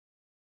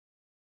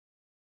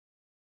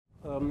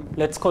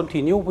Let's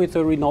continue with the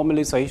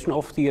renormalization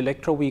of the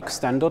electroweak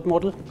standard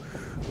model.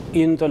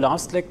 In the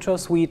last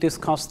lectures, we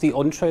discussed the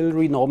on-shell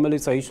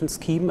renormalization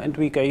scheme and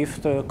we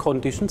gave the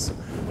conditions,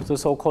 the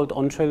so-called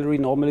on-shell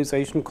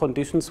renormalization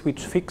conditions,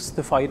 which fix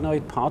the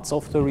finite parts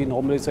of the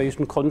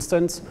renormalization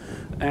constants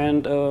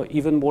and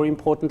even more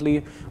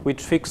importantly,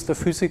 which fix the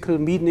physical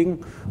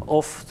meaning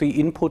of the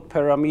input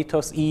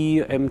parameters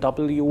E,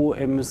 MW,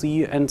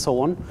 MZ, and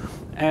so on,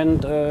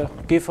 and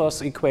give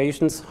us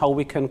equations how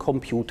we can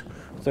compute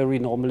the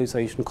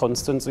renormalization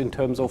constants in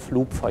terms of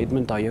loop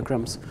Feynman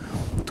diagrams.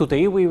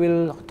 Today we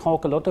will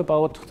talk a lot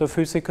about the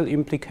physical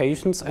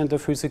implications and the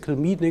physical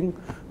meaning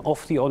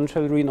of the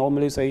on-shell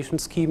renormalization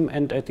scheme,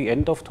 and at the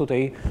end of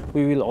today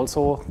we will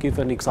also give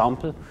an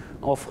example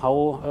of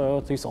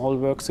how this all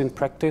works in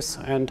practice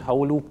and how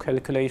loop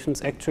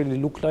calculations actually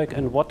look like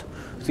and what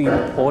the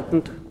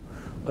important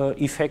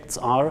effects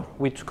are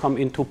which come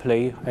into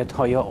play at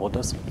higher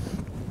orders.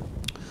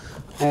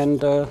 And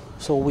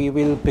so we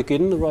will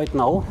begin right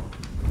now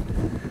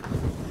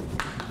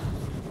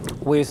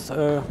with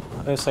a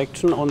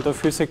section on the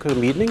physical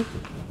meaning.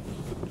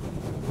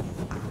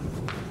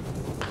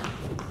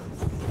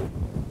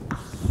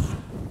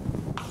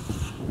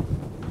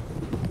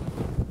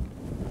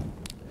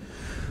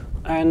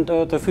 And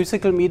the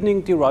physical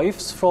meaning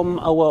derives from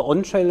our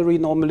on-shell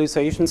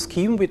renormalization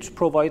scheme, which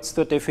provides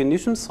the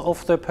definitions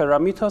of the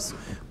parameters,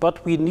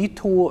 but we need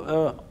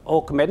to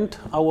augment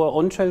our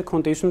on-shell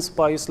conditions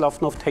by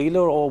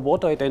Slavnov-Taylor or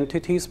Watt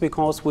identities,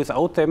 because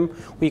without them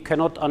we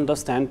cannot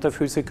understand the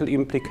physical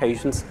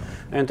implications.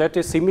 And that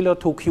is similar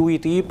to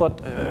QED,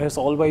 but as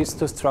always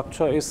the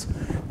structure is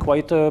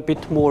quite a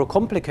bit more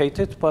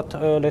complicated, but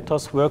let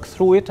us work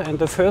through it. And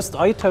the first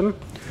item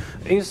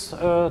is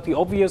the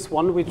obvious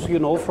one, which you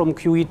know from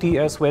QED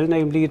as well,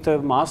 namely the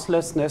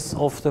masslessness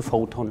of the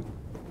photon.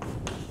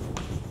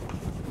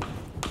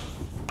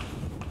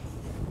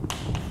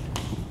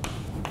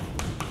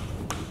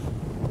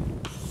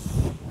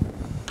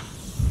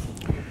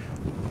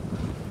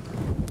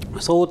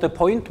 So the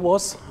point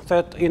was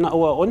that in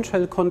our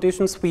on-shell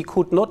conditions we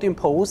could not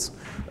impose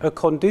a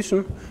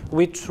condition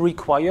which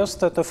requires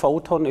that the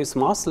photon is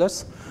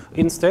massless.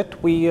 Instead,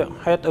 we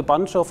had a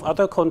bunch of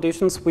other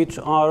conditions which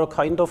are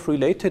kind of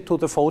related to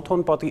the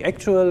photon, but the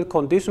actual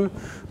condition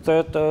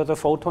that the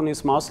photon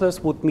is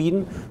massless would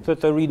mean that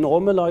the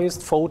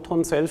renormalized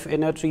photon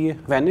self-energy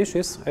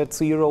vanishes at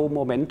zero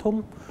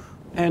momentum.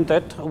 And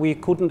that we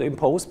couldn't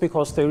impose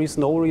because there is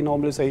no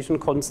renormalization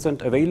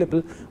constant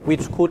available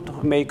which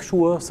could make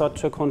sure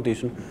such a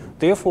condition.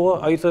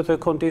 Therefore, either the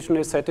condition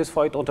is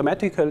satisfied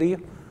automatically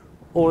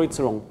or it's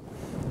wrong.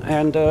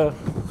 And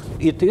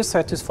it is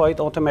satisfied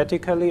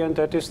automatically, and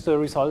that is the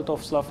result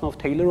of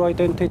Slavnov-Taylor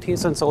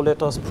identities. And so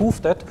let us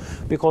prove that,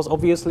 because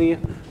obviously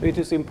it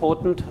is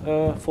important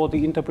for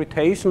the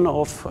interpretation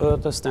of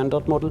the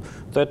standard model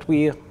that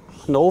we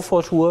know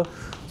for sure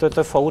that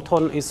the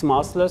photon is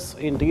massless,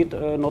 indeed,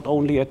 not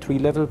only at tree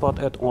level, but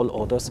at all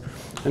orders.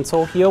 And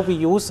so here we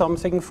use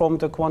something from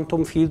the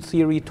Quantum Field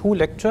Theory 2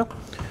 lecture,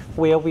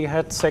 where we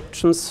had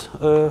sections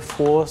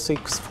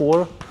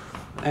 464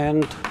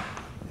 and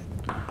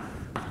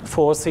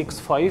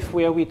 465,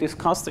 where we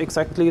discussed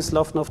exactly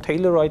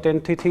Slavnov-Taylor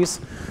identities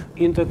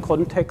in the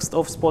context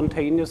of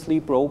spontaneously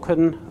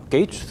broken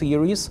gauge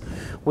theories,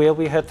 where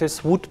we had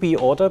this would-be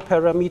order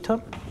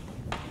parameter,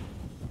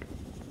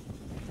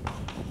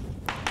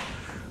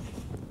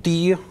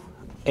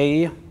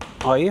 dAi,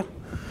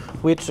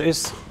 which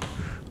is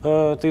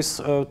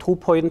this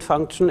two-point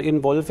function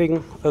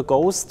involving a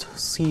ghost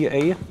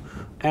Ca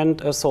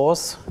and a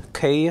source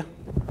K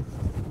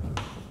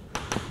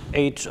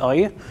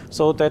Hi.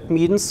 So that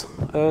means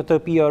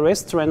the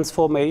BRS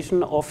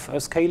transformation of a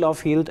scalar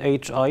field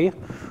Hi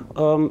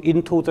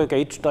into the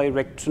gauge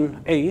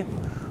direction A.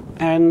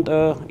 And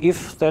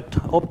if that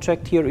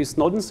object here is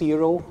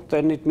non-zero,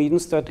 then it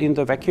means that in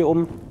the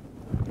vacuum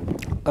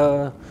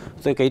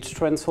the gauge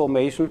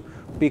transformation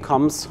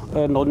becomes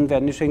a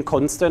non-vanishing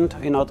constant.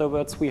 In other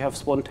words, we have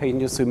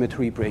spontaneous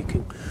symmetry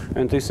breaking.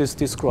 And this is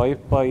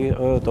described by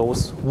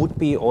those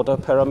would-be order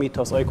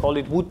parameters. I call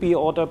it would-be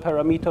order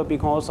parameter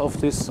because of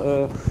this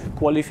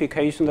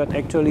qualification that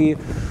actually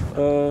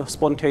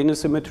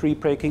spontaneous symmetry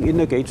breaking in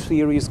a gauge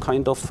theory is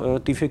kind of a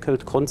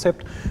difficult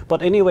concept.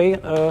 But anyway,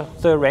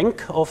 the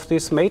rank of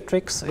this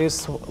matrix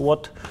is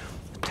what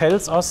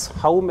tells us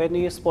how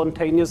many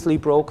spontaneously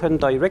broken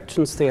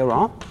directions there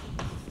are.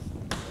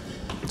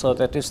 So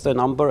that is the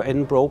number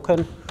n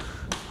broken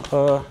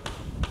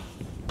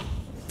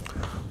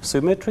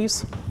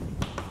symmetries.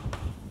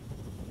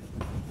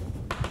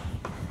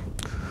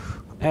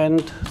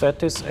 And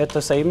that is at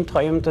the same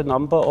time the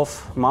number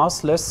of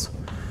massless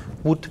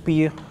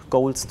would-be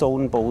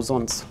Goldstone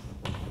bosons.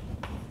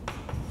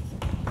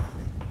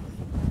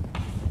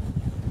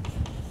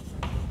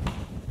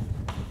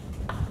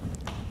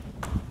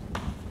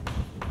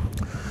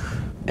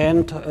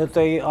 And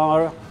they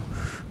are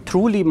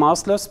truly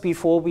massless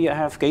before we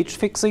have gauge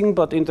fixing,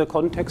 but in the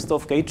context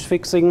of gauge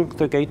fixing,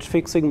 the gauge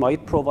fixing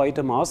might provide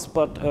a mass,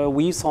 but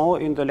we saw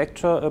in the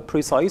lecture a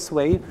precise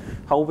way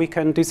how we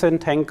can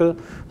disentangle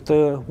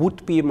the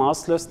would-be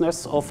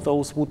masslessness of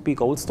those would-be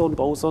Goldstone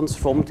bosons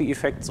from the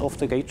effects of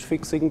the gauge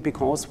fixing,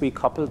 because we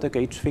couple the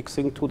gauge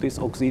fixing to this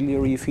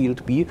auxiliary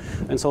field B,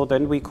 and so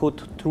then we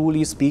could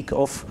truly speak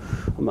of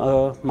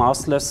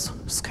massless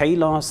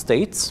scalar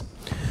states.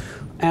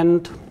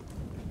 And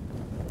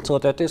so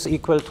that is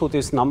equal to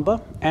this number,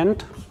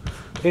 and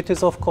it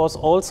is of course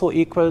also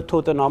equal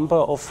to the number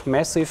of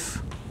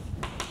massive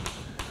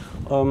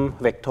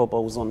vector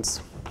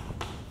bosons.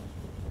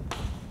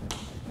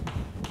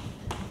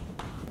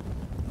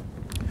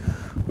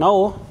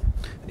 Now,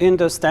 in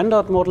the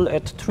standard model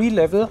at tree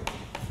level,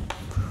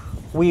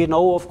 we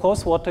know, of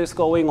course, what is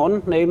going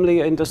on. Namely,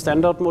 in the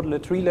standard model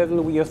at tree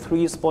level, we have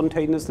 3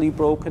 spontaneously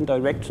broken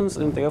directions,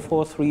 and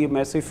therefore 3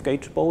 massive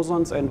gauge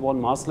bosons and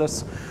 1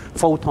 massless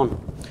photon.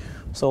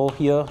 So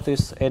here,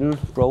 this n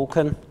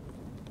broken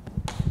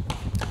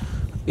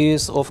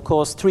is, of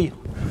course, 3.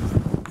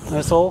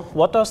 So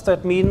what does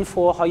that mean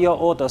for higher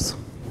orders?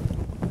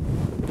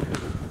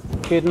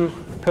 In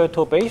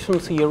perturbation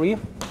theory,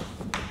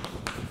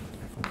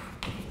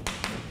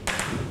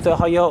 the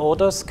higher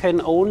orders can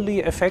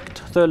only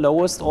affect the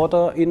lowest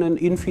order in an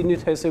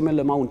infinitesimal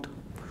amount.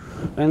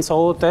 And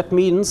so that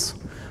means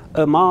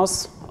a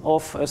mass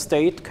of a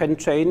state can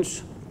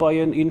change by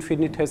an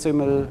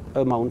infinitesimal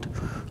amount.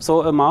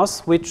 So a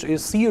mass which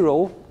is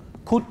 0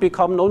 could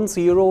become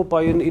non-zero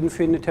by an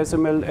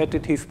infinitesimal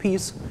additive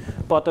piece,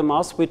 but a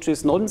mass which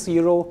is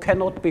non-zero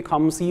cannot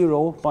become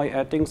 0 by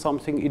adding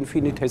something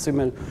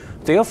infinitesimal.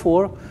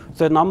 Therefore,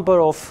 the number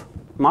of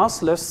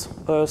massless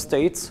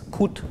states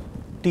could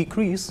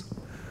decrease,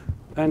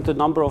 and the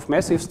number of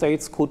massive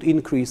states could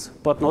increase,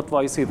 but not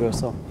vice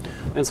versa.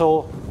 And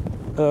so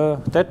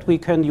that we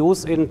can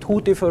use in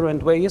 2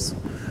 different ways.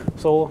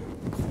 So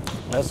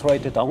let's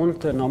write it down.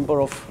 The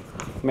number of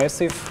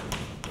massive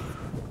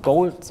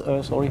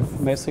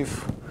massive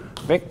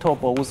vector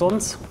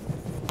bosons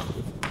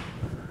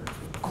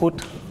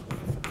could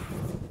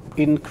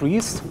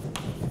increase,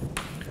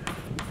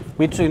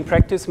 which in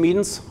practice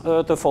means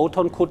the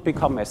photon could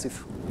become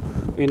massive.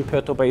 In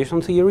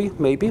perturbation theory,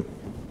 maybe.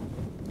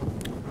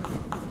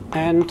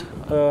 And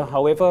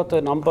however,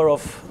 the number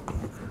of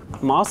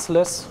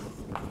massless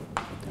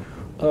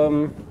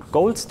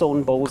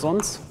Goldstone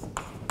bosons,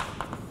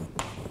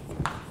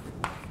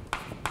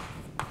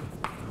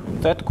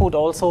 that could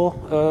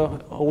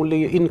also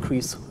only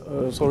increase,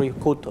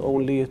 could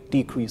only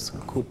decrease,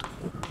 could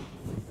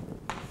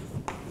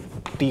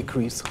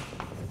decrease.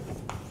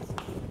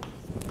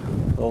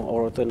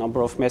 Or the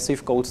number of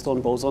massive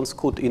Goldstone bosons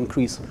could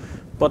increase.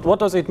 But what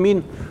does it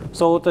mean?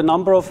 So the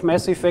number of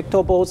massive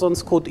vector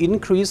bosons could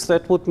increase.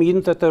 That would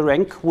mean that the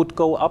rank would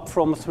go up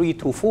from 3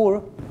 to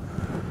 4.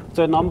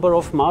 The number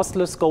of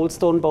massless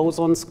Goldstone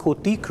bosons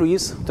could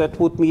decrease. That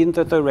would mean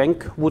that the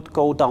rank would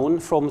go down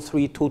from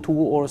 3 to 2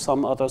 or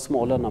some other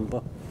smaller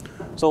number.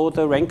 So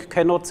the rank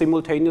cannot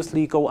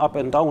simultaneously go up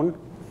and down.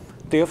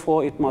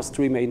 Therefore, it must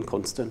remain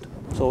constant.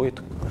 So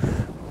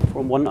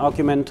from one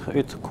argument,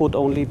 it could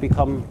only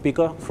become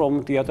bigger.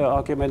 From the other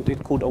argument,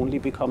 it could only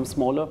become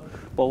smaller.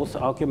 Both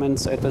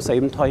arguments at the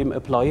same time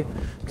apply.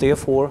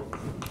 Therefore,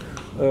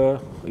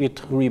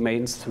 it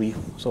remains 3.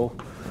 So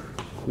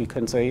we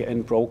can say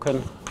n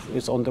broken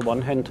is on the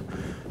one hand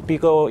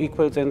bigger or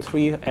equal than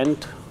 3,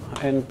 and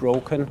n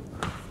broken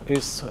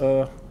is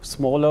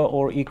smaller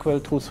or equal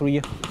to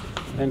 3,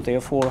 and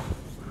therefore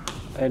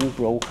n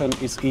broken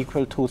is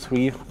equal to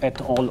 3 at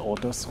all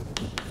orders.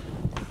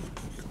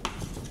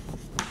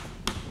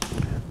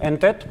 And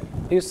that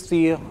is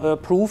the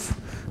proof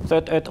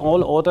that at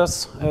all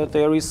orders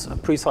there is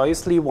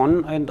precisely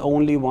one and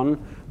only one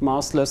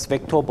massless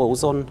vector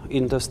boson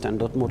in the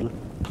standard model.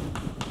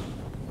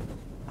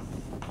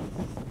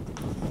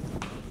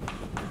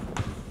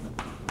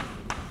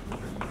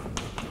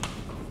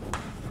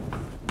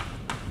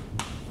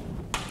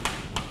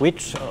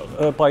 Which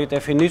by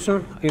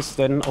definition is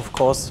then of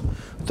course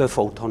the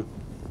photon.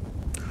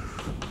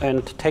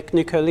 And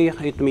technically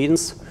it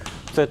means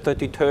that the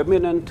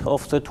determinant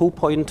of the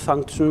 2-point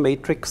function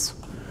matrix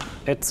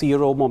at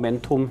 0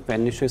 momentum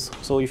vanishes.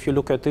 So if you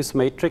look at this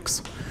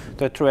matrix,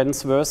 the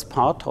transverse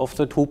part of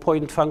the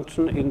 2-point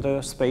function in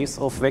the space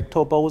of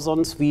vector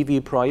bosons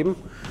VV prime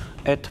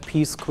at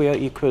p square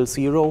equals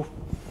 0,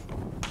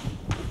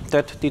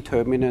 that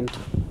determinant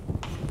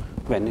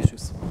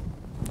vanishes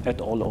at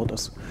all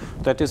orders.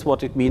 That is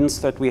what it means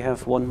that we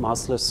have one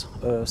massless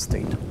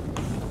state.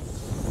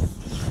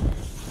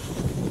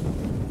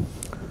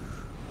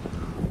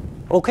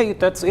 Okay,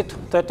 that's it.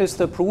 That is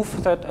the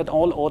proof that at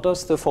all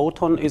orders the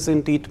photon is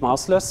indeed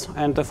massless,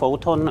 and the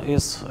photon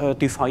is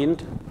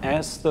defined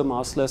as the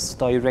massless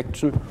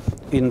direction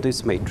in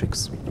this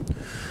matrix.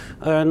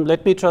 And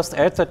let me just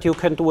add that you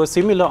can do a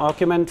similar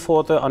argument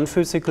for the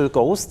unphysical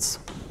ghosts.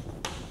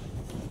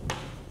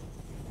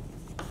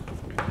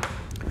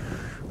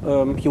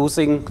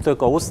 Using the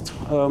ghost,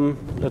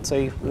 let's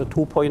say, a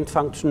 2-point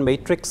function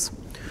matrix.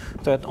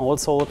 that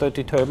also the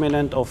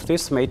determinant of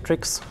this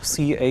matrix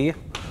CA,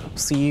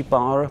 C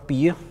bar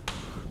B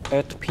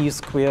at p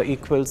square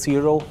equals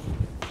 0,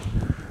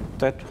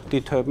 that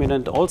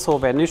determinant also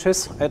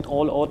vanishes at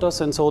all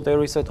orders, and so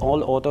there is at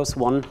all orders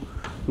one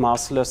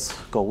massless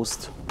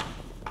ghost.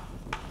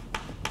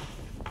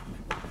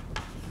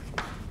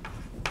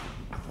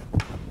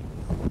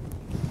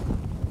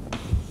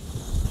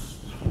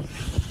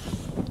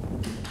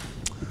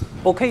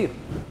 Okay,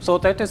 so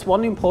that is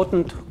one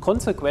important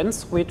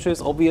consequence, which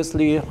is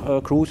obviously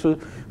crucial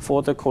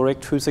for the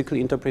correct physical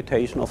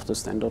interpretation of the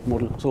standard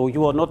model. So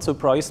you are not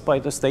surprised by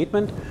the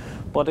statement,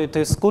 but it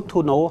is good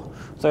to know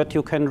that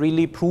you can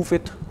really prove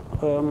it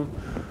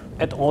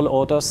at all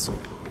orders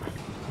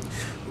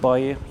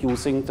by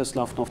using the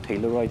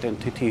Slavnov-Taylor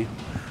identity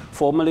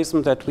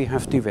formalism that we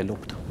have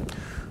developed.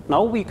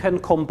 Now we can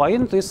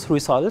combine this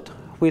result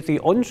with the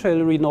on-shell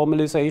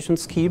renormalization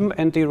scheme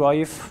and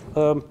derive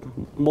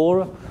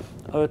more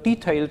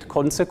detailed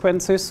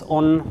consequences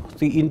on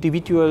the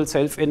individual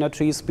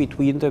self-energies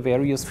between the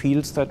various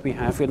fields that we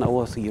have in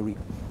our theory.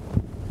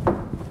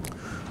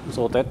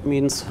 So that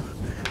means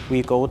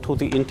we go to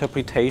the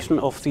interpretation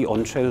of the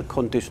on-shell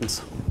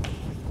conditions.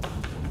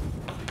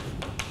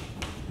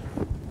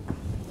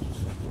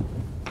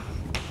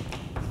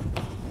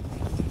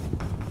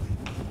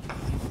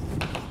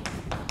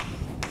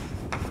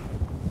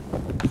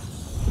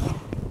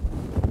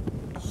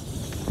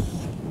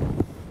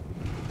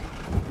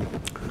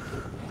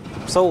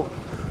 So,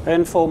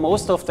 and for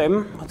most of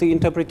them, the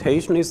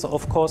interpretation is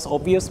of course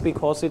obvious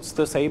because it's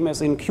the same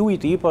as in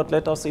QED, but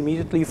let us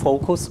immediately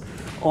focus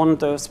on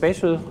the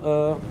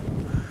special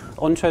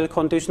on-shell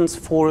conditions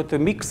for the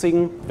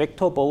mixing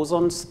vector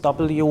bosons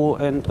W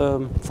and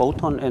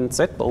photon and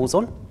Z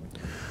boson.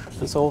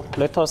 And so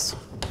let us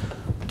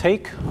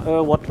take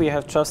what we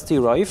have just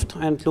derived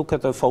and look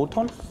at the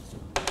photon.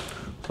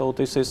 So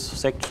this is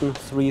section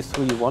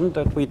 331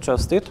 that we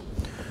just did,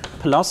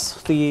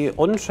 plus the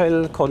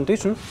on-shell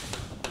condition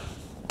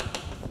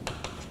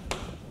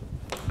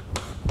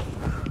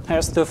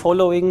has the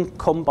following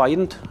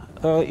combined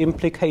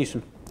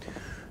implication,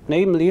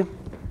 namely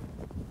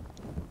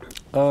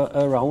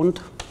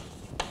around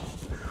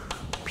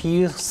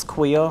p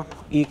square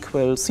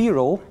equals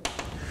 0,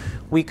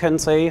 we can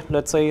say,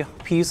 let's say,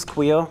 p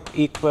square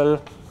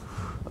equal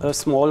a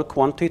small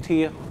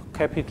quantity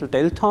capital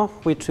delta,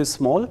 which is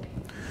small.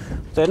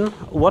 Then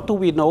what do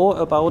we know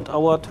about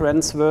our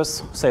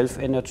transverse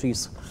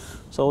self-energies?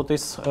 So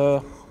this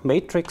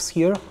matrix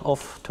here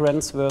of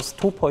transverse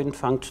two-point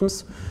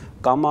functions,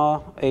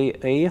 gamma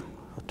AA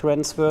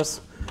transverse,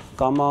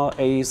 gamma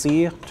AZ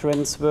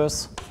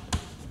transverse,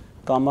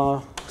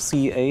 gamma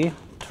CA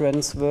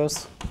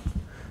transverse,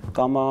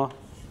 gamma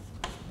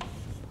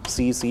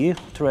CZ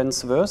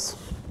transverse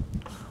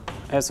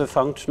as a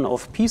function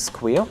of p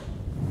square.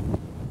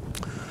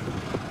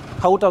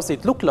 How does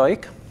it look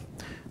like?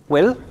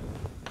 Well,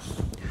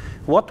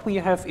 what we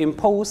have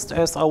imposed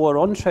as our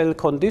on-shell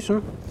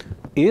condition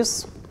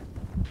is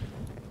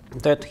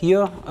that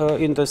here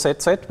in the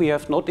ZZ we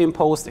have not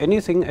imposed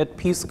anything at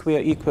p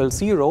square equals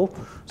 0,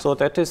 so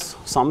that is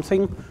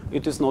something.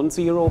 It is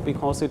non-zero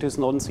because it is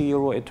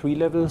non-zero at tree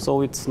level,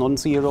 so it's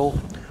non-zero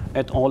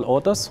at all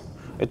orders.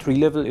 At tree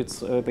level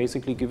it's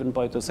basically given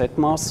by the Z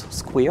mass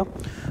square.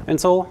 And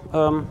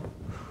so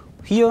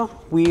here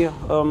we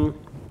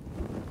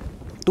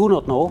do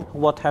not know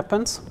what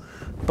happens,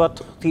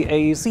 but the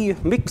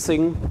AEC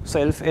mixing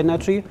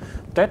self-energy,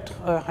 that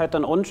had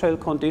an on-shell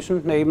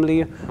condition,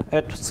 namely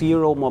at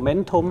 0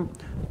 momentum,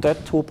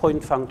 that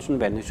two-point function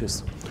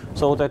vanishes.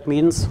 So that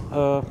means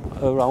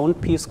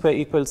around p square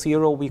equals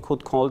 0, we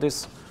could call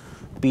this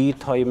b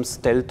times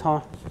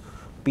delta,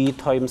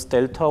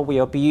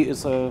 where b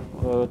is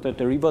the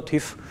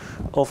derivative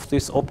of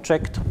this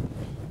object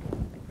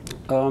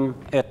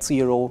at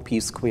 0 p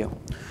square.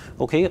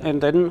 Okay, and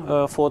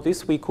then for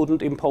this we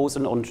couldn't impose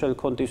an on-shell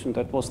condition.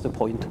 That was the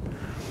point.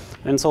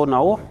 And so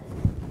now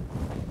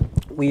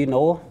we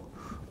know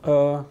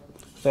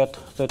that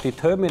the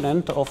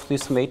determinant of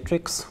this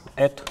matrix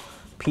at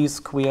p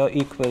square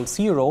equals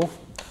 0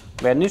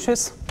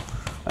 vanishes.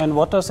 And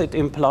what does it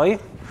imply?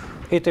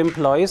 It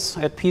implies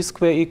at p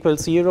square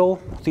equals 0,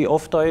 the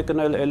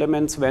off-diagonal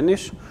elements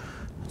vanish.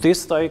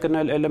 This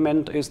diagonal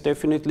element is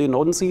definitely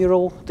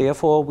non-zero.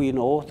 Therefore, we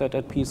know that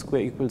at p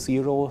square equals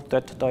 0,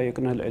 that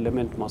diagonal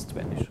element must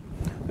vanish.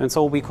 And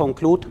so we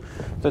conclude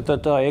that the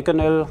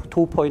diagonal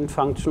two-point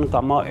function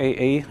gamma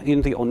AA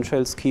in the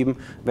on-shell scheme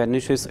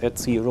vanishes at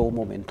 0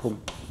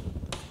 momentum.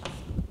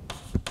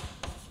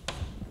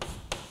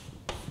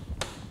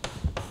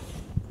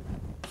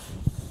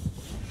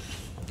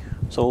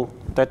 So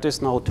that is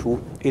now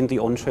true in the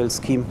on-shell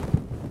scheme.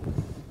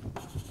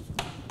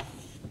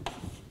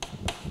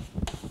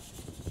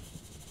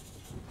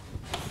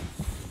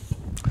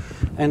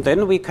 And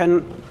then we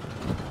can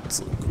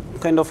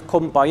kind of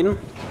combine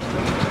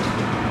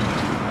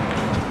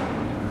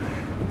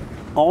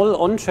all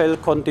on-shell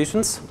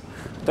conditions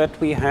that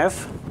we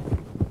have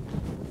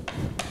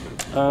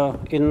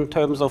in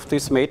terms of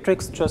this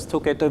matrix, just to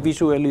get a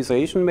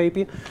visualization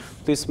maybe.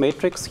 This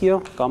matrix here,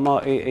 gamma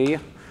AA,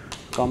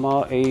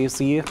 gamma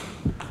AC,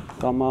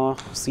 gamma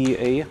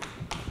CA,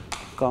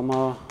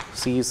 gamma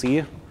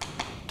CC,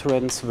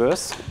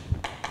 transverse.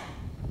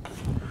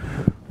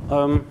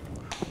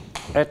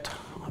 At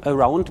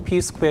around p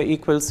square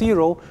equals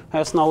 0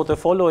 has now the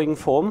following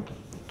form: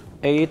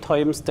 A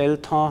times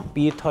delta,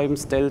 B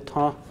times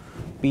delta,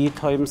 B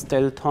times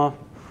delta,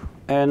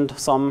 and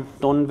some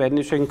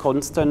non-vanishing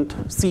constant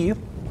C.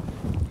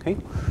 Okay.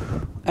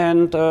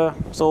 And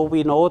so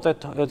we know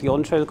that the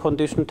on-shell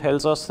condition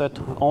tells us that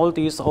all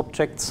these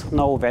objects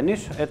now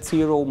vanish at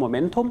 0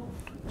 momentum.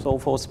 So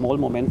for small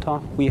momenta,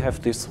 we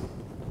have this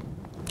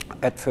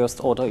at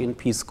first order in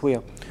p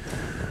square.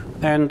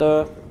 And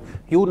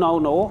you now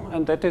know,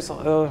 and that is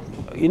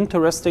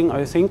interesting,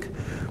 I think,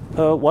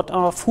 what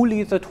are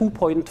fully the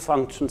 2-point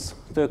functions,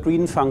 the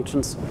green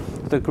functions.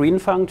 The green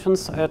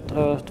functions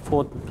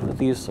for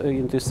these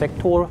in this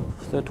sector,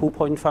 the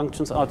 2-point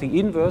functions are the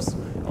inverse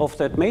of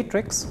that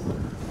matrix.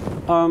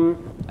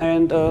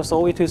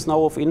 So it is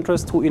now of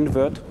interest to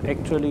invert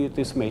actually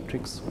this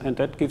matrix. And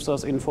that gives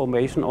us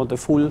information on the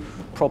full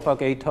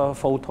propagator,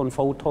 photon,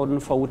 photon,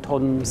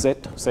 photon, Z,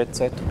 Z,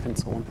 Z, and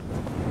so on.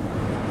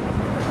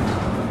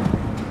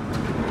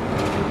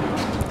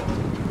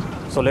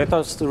 So let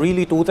us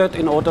really do that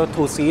in order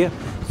to see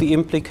the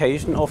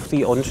implication of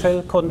the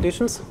on-shell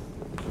conditions.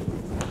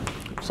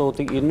 So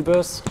the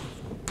inverse,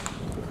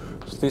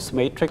 this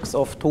matrix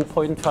of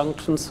 2-point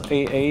functions,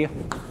 AA,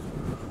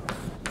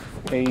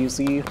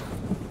 AZ,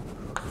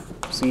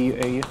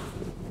 CA,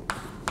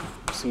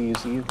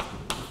 CZ,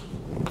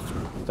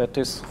 that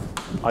is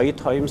I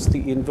times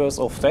the inverse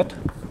of that.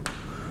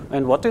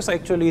 And what is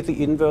actually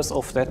the inverse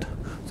of that?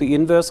 The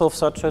inverse of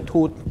such a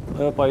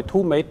 2 by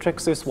 2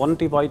 matrix is 1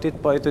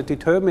 divided by the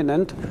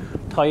determinant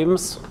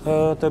times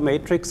the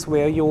matrix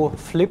where you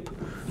flip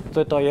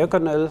the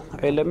diagonal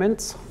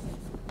elements,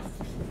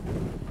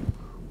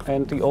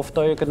 and the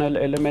off-diagonal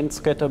elements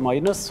get a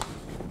minus.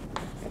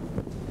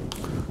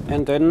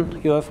 And then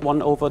you have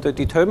 1 over the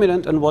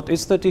determinant. And what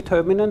is the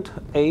determinant?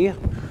 A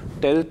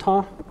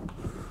delta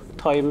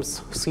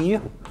times C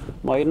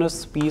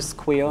minus B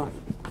square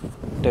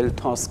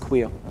delta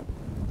square.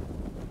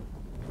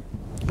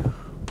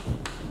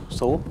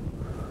 So,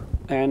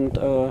 and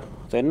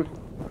then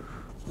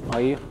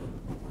I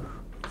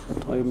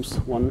times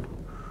 1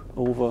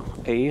 over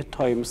A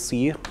times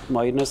C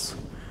minus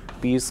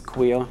B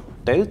square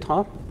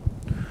delta.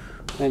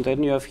 And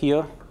then you have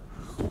here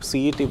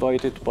C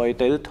divided by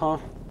delta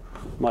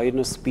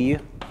minus B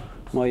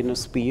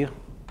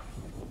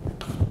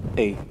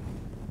A.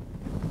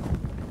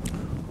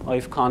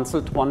 I've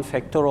cancelled one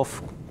factor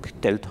of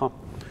delta.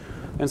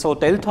 And so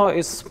delta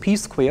is p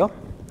square.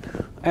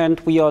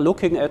 And we are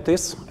looking at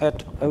this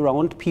at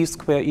around p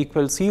square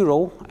equals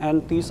 0.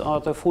 And these are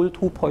the full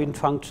 2-point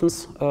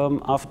functions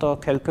after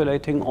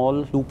calculating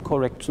all loop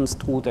corrections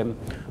to them.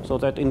 So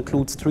that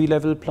includes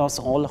tree-level plus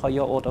all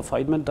higher order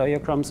Feynman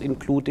diagrams,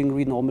 including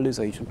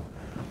renormalization.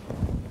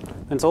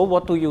 And so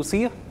what do you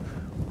see?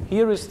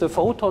 Here is the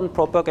photon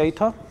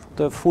propagator,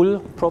 the full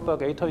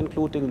propagator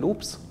including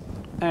loops.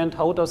 And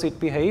how does it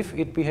behave?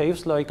 It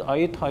behaves like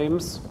I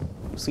times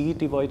C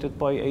divided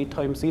by A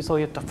times C. So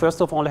it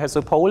first of all has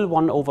a pole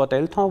 1 over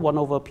delta, 1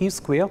 over p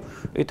square.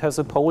 It has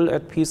a pole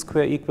at p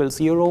square equals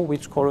 0,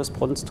 which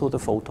corresponds to the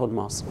photon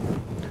mass.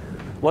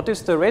 What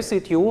is the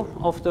residue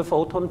of the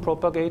photon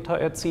propagator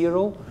at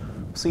 0?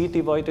 C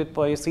divided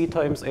by C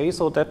times A,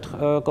 so that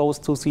goes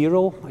to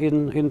 0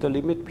 in the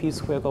limit p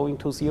square going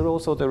to 0.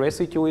 So the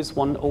residue is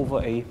 1 over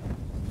A.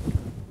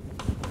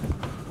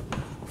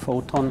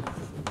 Photon.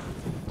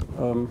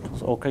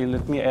 So okay,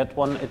 let me add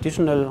one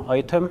additional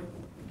item.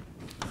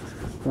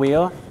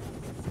 Where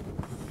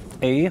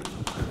A,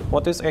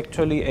 what is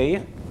actually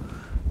A?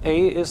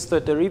 A is the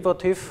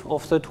derivative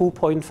of the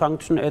 2-point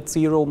function at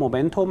 0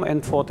 momentum,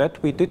 and for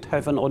that we did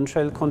have an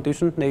on-shell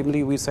condition,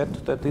 namely we said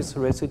that this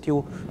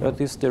residue,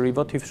 this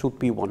derivative should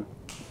be 1.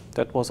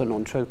 That was an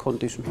on-shell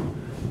condition.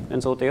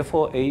 And so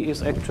therefore A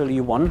is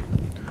actually 1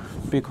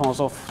 because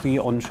of the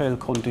on-shell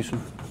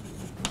condition.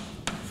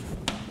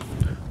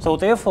 So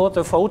therefore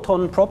the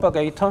photon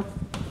propagator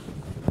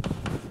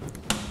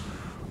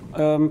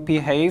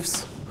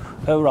behaves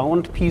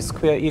around p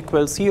square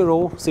equals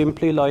 0,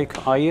 simply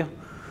like I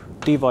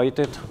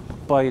divided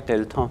by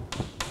delta,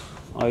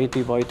 I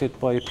divided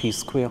by p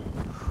square.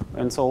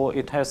 And so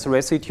it has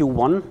residue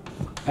 1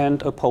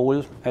 and a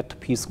pole at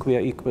p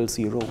square equals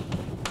 0.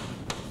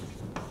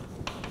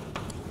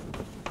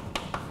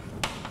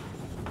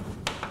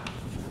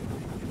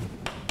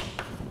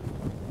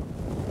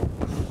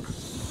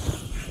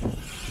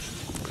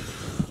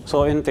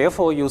 So, and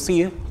therefore you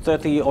see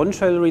that the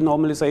on-shell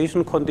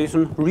renormalization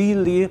condition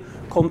really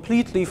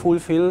completely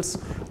fulfills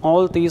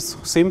all these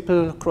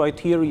simple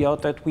criteria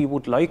that we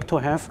would like to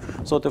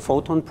have. So the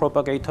photon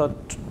propagator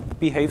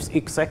behaves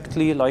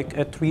exactly like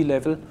at tree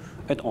level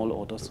at all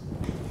orders.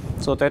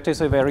 So that is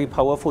a very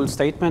powerful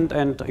statement,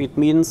 and it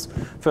means,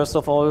 first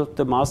of all,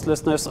 the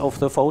masslessness of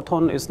the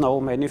photon is now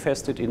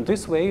manifested in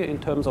this way in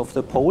terms of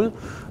the pole,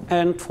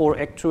 and for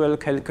actual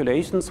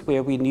calculations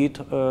where we need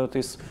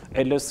this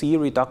LSC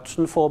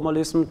reduction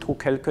formalism to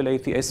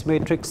calculate the S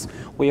matrix,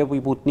 where we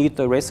would need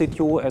the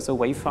residue as a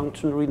wave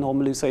function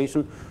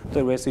renormalization,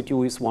 the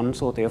residue is 1,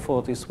 so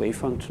therefore this wave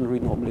function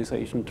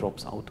renormalization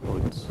drops out, or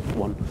it's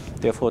 1.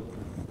 Therefore,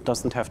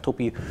 doesn't have to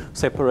be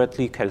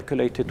separately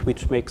calculated,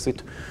 which makes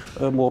it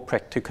more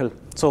practical.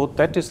 So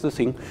that is the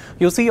thing.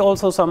 You see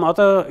also some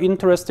other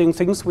interesting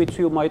things which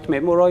you might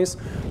memorize.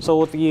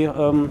 So these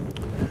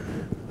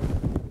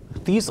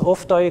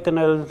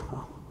off-diagonal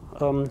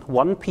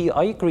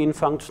 1pi green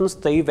functions,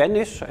 they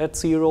vanish at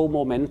 0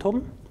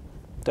 momentum.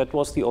 That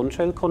was the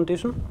on-shell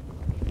condition.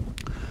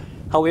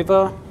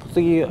 However,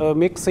 the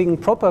mixing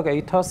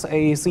propagators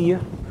AC,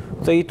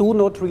 they do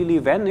not really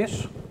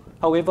vanish.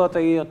 However,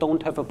 they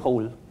don't have a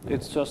pole.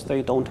 It's just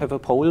they don't have a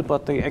pole,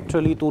 but they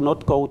actually do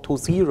not go to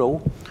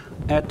 0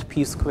 at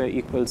p square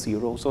equals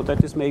 0. So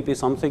that is maybe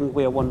something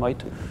where one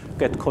might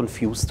get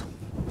confused.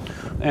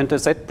 And the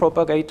Z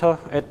propagator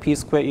at p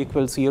square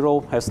equals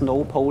 0 has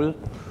no pole.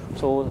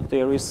 So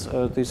there is,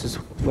 this is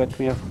what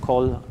we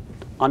call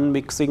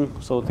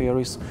unmixing. So there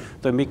is,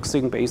 the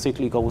mixing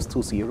basically goes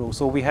to 0.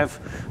 So we have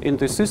in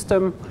the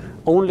system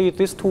only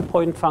this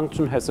 2-point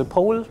function has a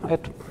pole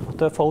at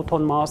the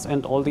photon mass,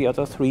 and all the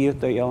other 3,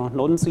 they are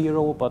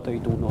non-zero, but they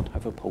do not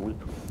have a pole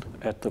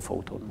at the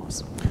photon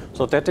mass.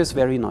 So that is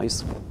very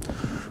nice.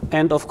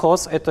 And of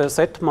course, at the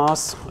Z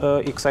mass,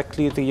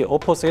 exactly the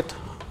opposite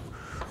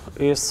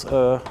is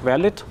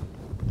valid.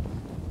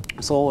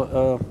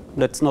 So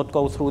let's not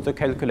go through the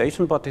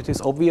calculation, but it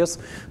is obvious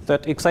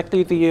that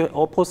exactly the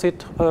opposite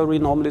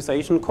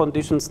renormalization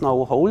conditions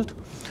now hold.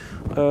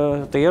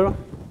 There,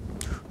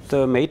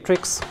 the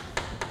matrix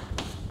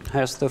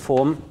has the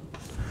form,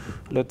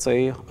 let's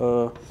say,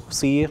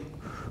 C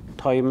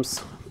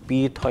times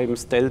B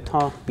times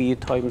delta, B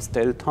times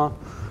delta,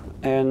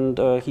 and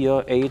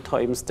here A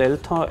times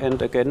delta, and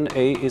again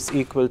A is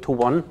equal to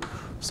 1.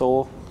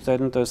 So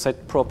then the Z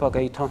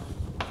propagator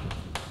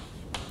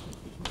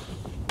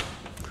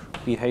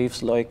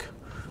behaves like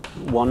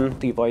 1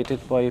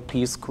 divided by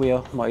p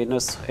square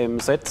minus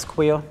mz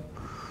square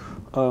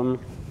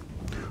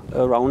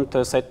around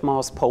the Z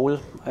mass pole,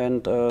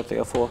 and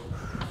therefore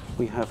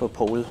we have a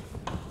pole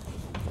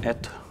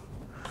at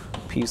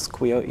p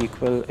square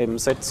equal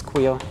mz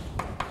square,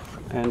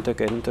 and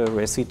again the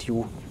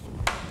residue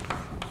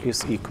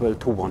is equal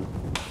to 1.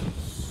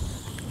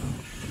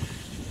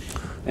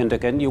 And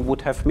again you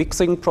would have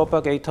mixing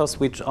propagators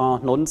which are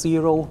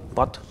non-zero,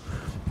 but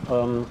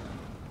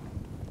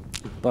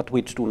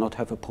which do not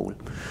have a pole.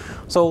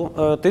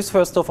 So this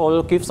first of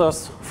all gives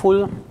us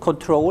full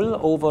control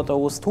over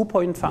those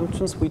 2-point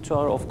functions, which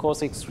are of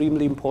course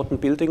extremely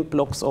important building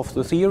blocks of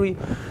the theory.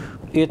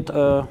 It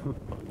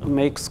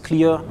makes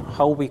clear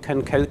how we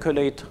can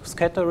calculate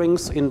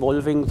scatterings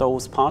involving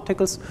those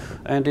particles,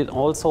 and it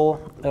also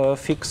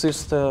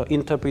fixes the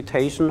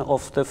interpretation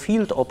of the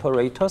field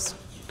operators.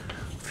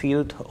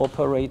 Field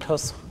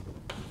operators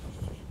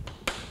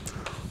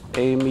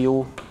A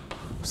mu,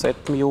 Z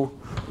mu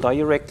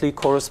directly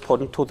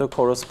correspond to the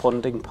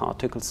corresponding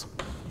particles.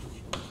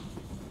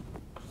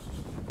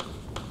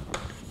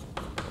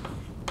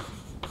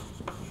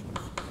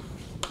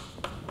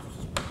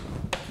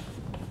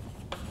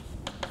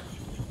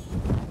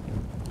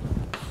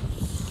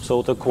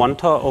 So the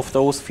quanta of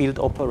those field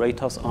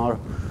operators are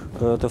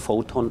the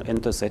photon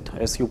and the Z,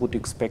 as you would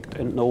expect,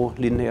 and no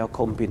linear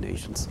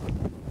combinations.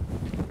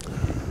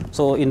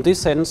 So in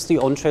this sense, the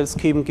on-shell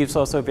scheme gives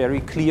us a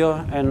very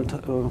clear and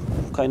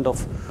kind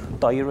of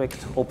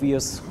direct,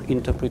 obvious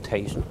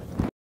interpretation.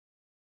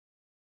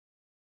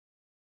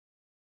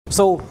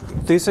 So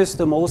this is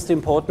the most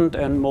important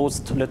and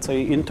most, let's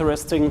say,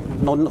 interesting,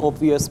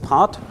 non-obvious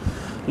part.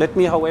 Let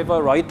me,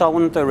 however, write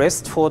down the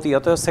rest for the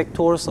other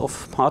sectors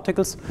of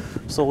particles.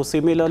 So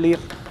similarly,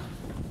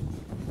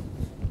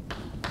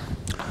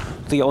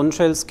 the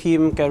on-shell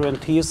scheme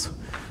guarantees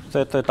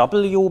that the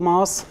W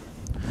mass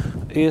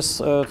is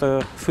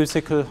the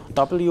physical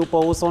W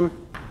boson.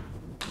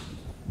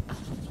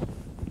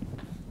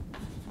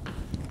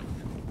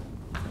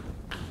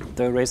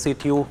 The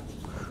residue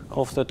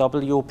of the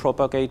W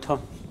propagator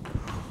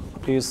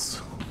is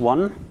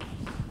 1.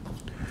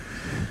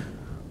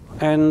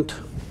 And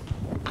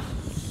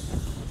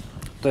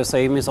the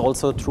same is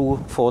also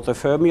true for the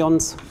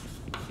fermions.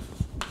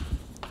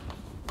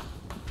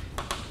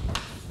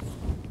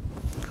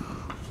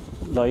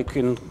 Like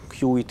in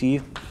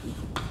QED,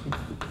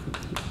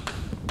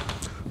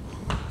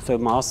 the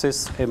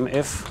masses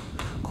MF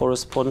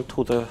correspond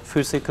to the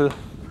physical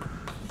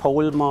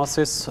pole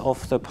masses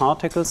of the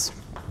particles.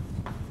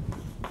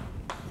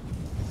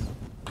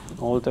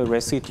 All the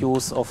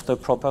residues of the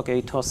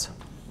propagators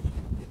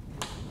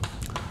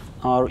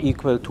are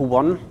equal to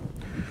 1.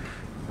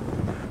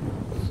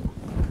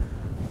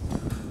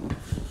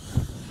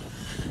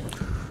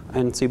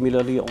 And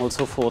similarly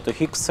also for the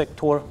Higgs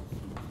sector,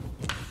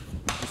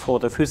 for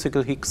the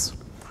physical Higgs,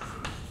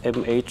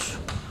 MH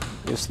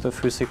is the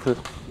physical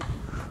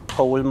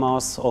pole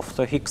mass of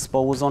the Higgs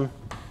boson,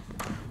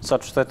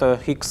 such that the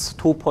Higgs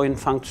two-point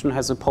function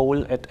has a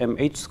pole at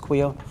mh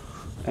square,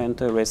 and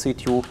the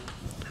residue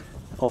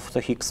of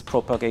the Higgs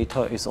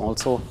propagator is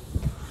also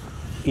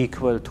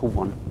equal to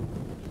 1.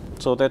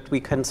 So that we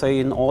can say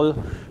in all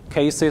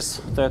cases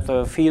that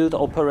the field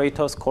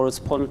operators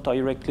correspond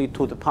directly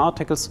to the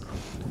particles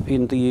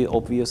in the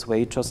obvious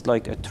way, just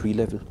like at tree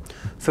level.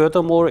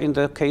 Furthermore, in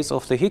the case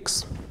of the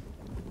Higgs,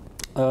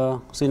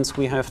 since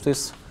we have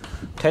this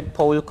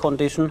tadpole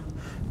condition,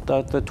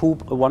 that the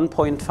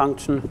one-point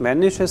function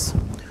vanishes,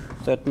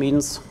 that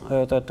means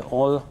that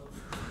all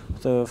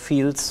the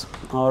fields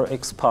are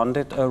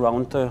expanded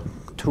around the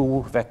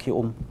true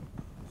vacuum.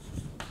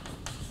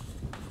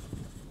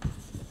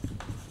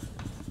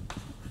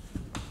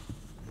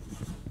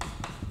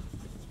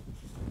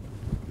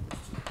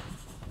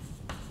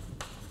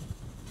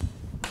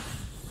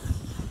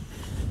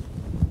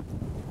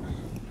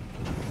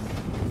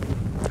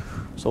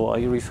 So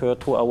I refer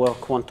to our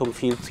quantum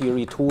field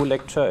theory 2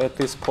 lecture at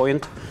this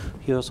point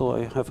here, so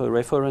I have a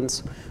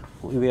reference.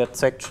 We had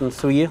section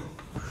 3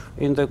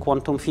 in the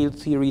quantum field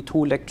theory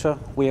 2 lecture,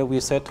 where we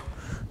said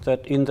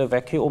that in the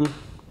vacuum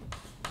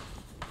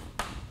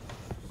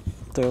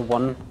the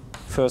one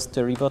first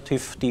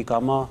derivative d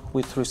gamma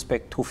with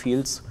respect to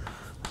fields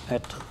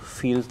at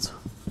fields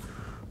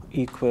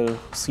equal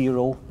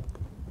 0,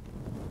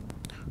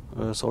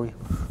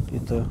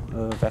 in the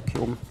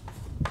vacuum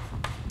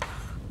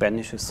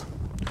vanishes.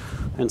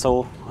 And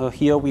so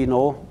here we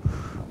know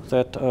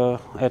that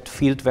at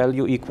field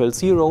value equals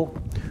 0,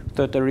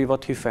 the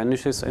derivative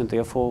vanishes, and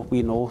therefore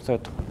we know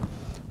that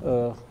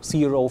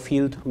 0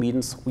 field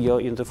means we are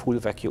in the full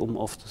vacuum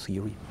of the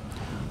theory.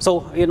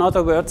 So in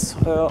other words,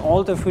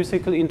 all the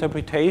physical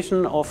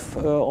interpretation of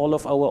all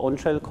of our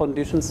on-shell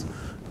conditions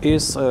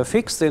is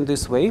fixed in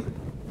this way,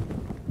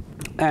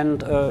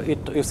 and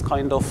it is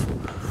kind of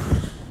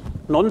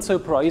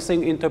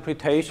non-surprising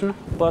interpretation,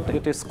 but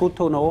it is good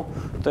to know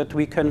that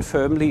we can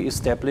firmly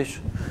establish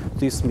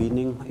this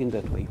meaning in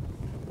that way.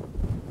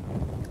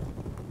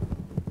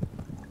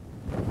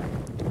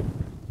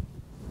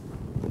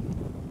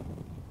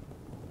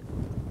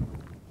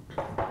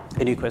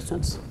 Any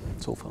questions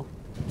so far?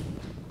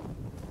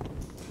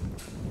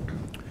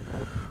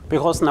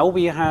 Because now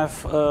we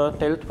have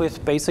dealt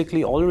with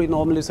basically all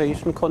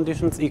renormalization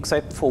conditions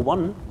except for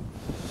one,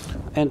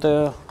 and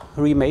the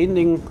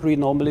remaining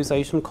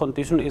renormalization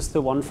condition is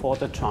the one for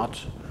the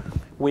charge,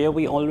 where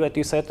we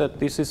already said that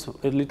this is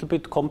a little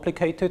bit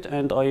complicated,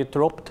 and I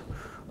dropped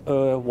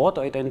Watt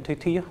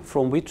identity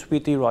from which we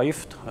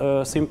derived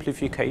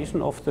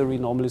simplification of the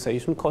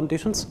renormalization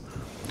conditions.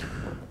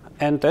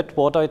 And that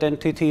Watt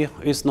identity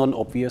is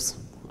non-obvious.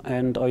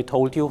 And I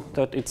told you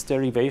that its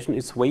derivation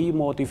is way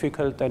more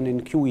difficult than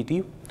in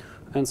QED.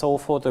 And so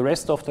for the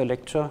rest of the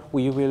lecture,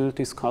 we will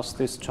discuss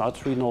this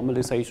charge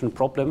renormalization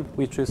problem,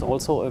 which is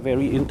also a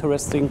very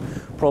interesting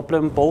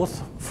problem,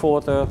 both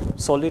for the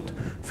solid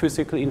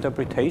physical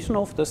interpretation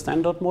of the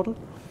standard model,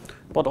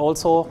 but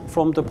also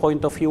from the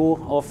point of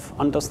view of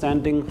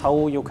understanding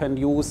how you can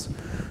use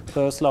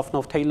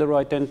Slavnov-Taylor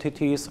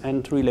identities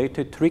and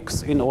related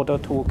tricks in order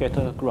to get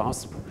a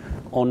grasp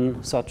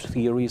on such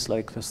theories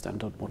like the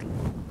standard model.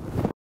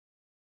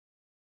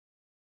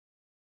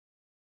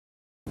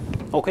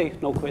 Okay,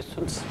 no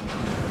questions.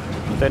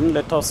 Then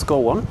let us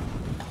go on.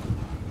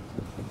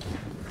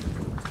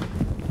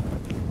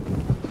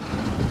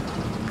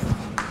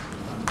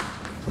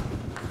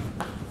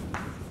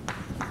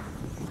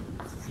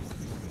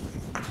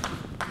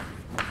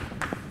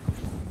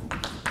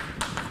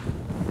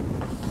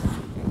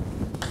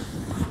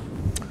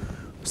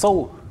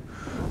 So,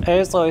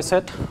 as I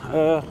said,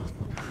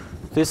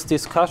 this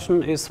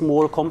discussion is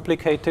more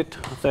complicated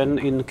than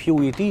in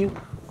QED.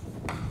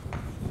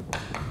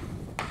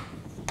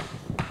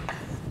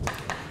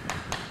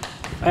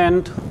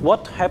 And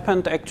what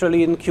happened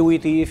actually in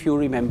QED, if you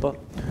remember?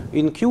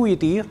 In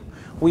QED,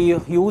 we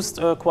used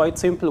a quite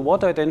simple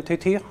Watt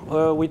identity,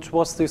 which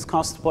was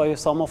discussed by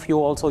some of you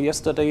also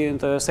yesterday in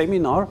the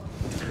seminar.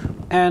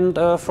 And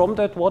from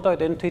that Watt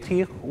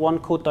identity, one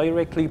could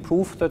directly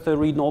prove that the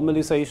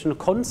renormalization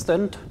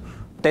constant,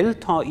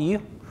 delta E,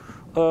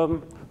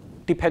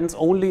 depends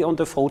only on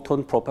the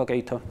photon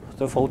propagator.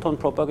 The photon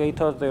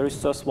propagator, there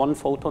is just one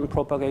photon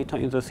propagator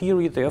in the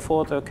theory,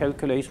 therefore the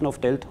calculation of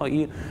delta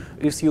E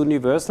is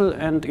universal,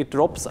 and it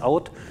drops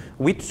out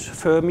which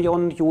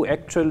fermion you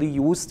actually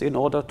used in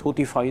order to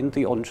define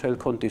the on-shell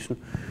condition.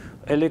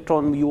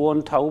 Electron,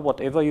 muon, tau,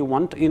 whatever you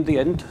want, in the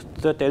end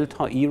the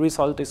delta E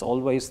result is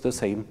always the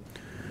same.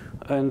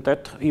 And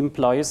that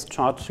implies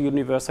charge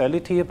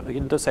universality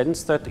in the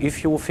sense that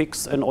if you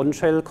fix an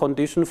on-shell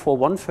condition for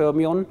one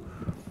fermion,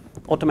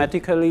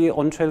 automatically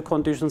on-shell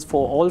conditions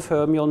for all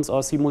fermions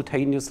are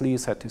simultaneously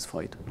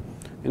satisfied.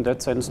 In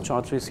that sense,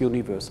 charge is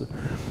universal.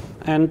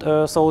 And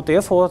so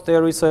therefore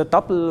there is a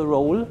double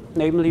role,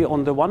 namely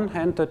on the one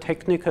hand the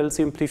technical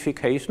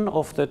simplification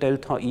of the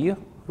delta E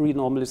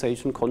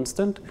renormalization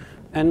constant,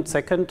 and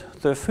second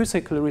the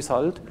physical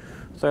result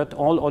that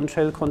all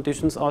on-shell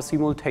conditions are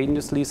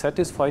simultaneously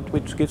satisfied,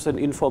 which gives an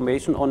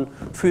information on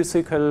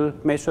physical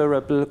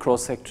measurable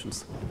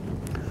cross-sections.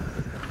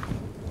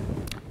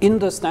 In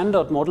the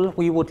standard model,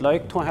 we would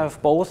like to have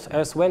both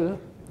as well.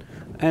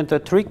 And the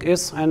trick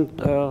is,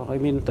 and I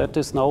mean, that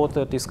is now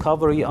the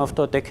discovery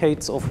after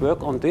decades of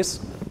work on this,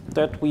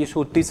 that we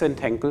should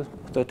disentangle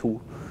the two.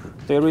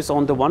 There is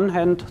on the one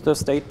hand the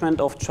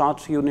statement of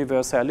charge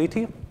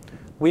universality,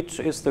 which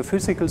is the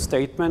physical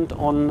statement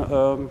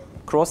on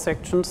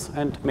cross-sections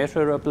and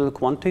measurable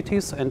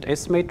quantities and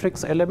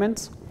S-matrix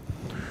elements.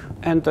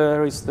 And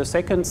there is the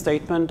second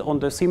statement on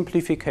the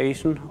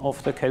simplification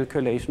of the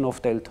calculation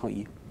of delta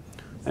E.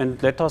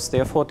 And let us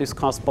therefore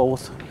discuss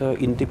both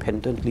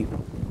independently.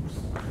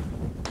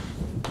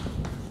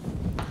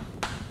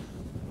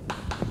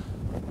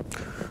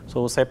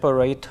 So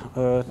separate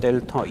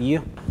delta E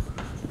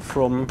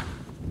from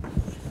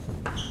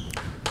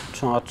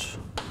charge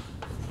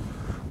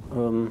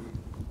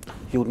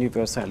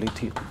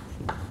universality.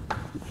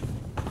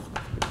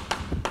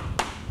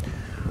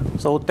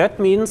 So that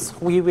means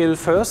we will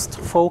first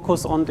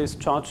focus on this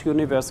charge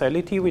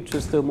universality, which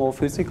is the more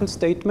physical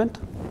statement.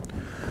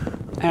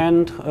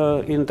 And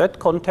in that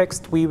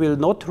context, we will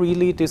not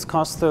really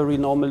discuss the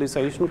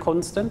renormalization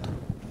constant.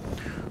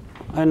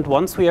 And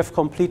once we have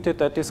completed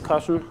that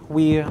discussion,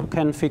 we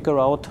can figure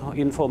out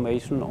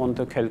information on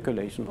the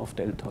calculation of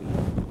delta E.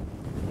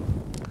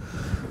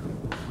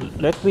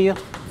 Let me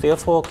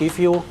therefore give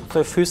you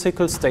the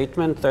physical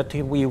statement that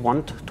we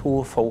want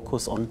to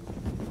focus on.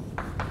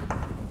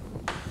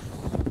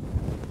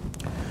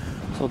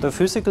 So the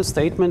physical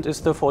statement is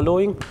the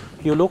following.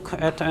 You look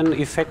at an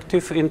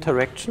effective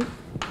interaction.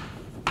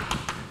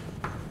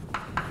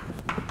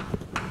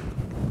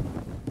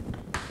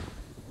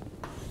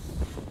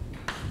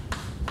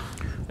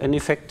 An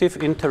effective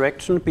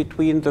interaction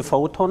between the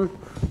photon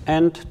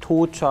and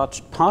two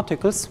charged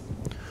particles,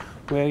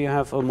 where you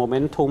have a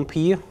momentum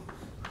p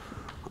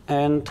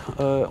and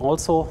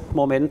also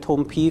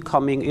momentum p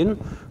coming in,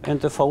 and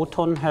the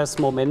photon has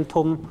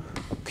momentum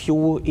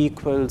q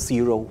equals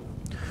 0.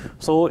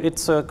 So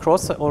it's a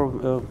cross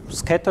or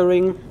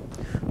scattering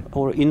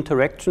or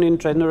interaction in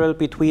general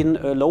between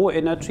a low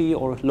energy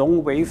or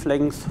long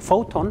wavelength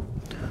photon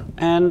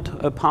and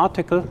a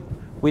particle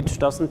which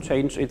doesn't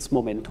change its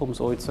momentum.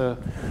 So it's a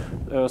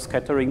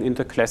scattering in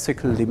the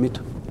classical limit.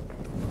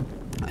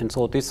 And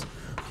so this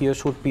here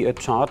should be a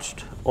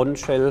charged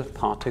on-shell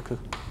particle.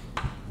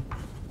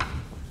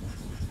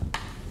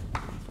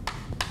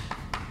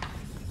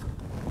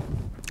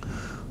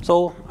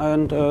 So,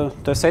 and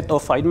the set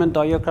of Feynman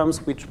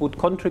diagrams which would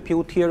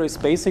contribute here is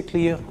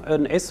basically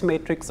an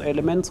S-matrix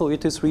element. So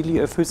it is really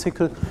a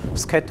physical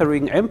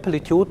scattering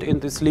amplitude in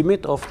this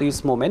limit of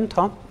these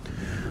momenta.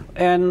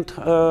 And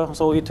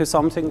so it is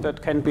something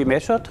that can be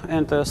measured,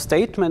 and the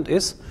statement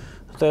is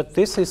that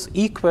this is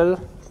equal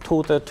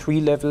to the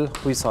tree-level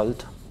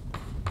result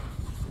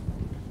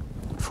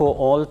for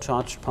all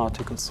charged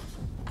particles.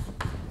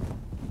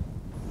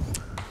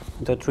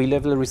 The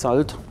tree-level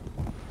result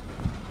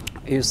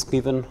is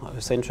given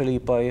essentially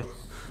by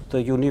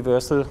the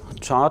universal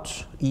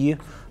charge E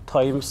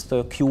times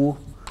the Q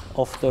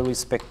of the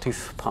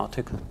respective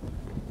particle.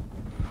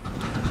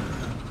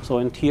 So,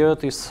 and here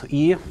this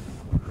E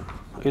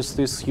is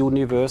this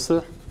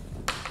universal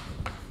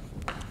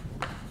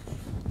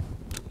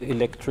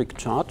electric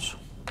charge,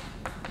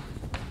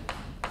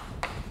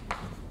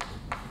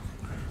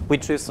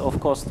 which is of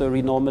course the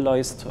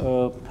renormalized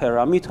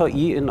parameter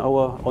E in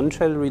our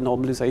on-shell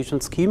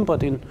renormalization scheme,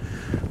 but in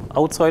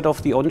outside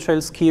of the on-shell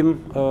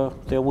scheme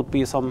there would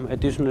be some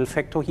additional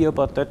factor here,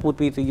 but that would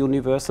be the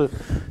universal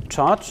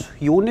charge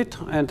unit,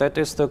 and that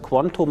is the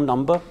quantum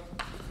number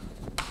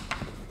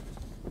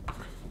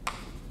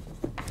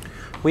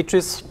which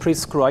is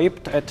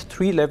prescribed at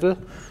tree level,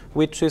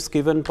 which is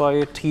given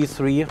by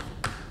T3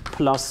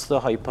 plus the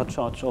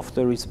hypercharge of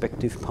the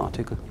respective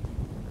particle.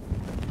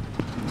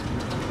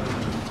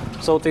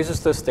 So this is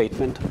the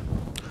statement.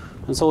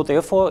 And so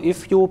therefore,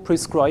 if you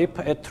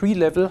prescribe at tree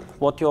level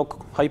what your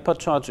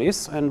hypercharge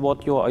is and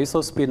what your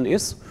isospin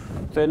is,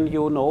 then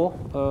you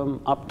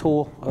know up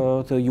to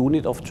the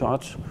unit of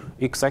charge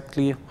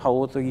exactly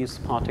how these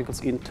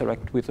particles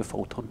interact with the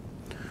photon.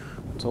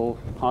 So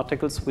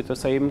particles with the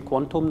same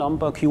quantum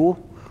number Q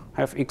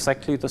have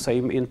exactly the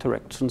same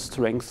interaction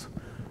strength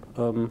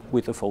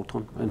with the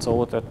photon. And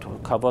so that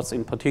covers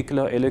in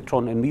particular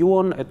electron and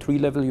muon. At tree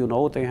level, you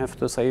know, they have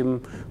the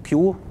same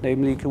Q,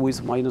 namely Q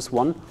is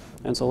 -1.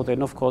 And so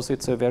then, of course,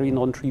 it's a very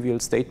non-trivial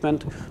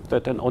statement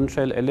that an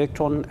on-shell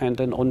electron and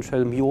an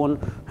on-shell muon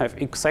have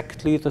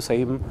exactly the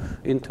same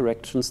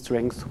interaction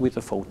strength with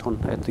the photon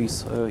at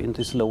this, in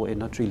this low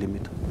energy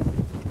limit.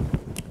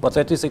 But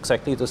that is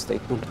exactly the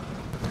statement.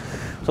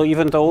 So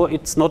even though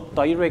it's not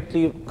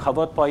directly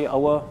covered by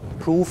our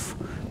proof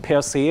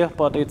per se,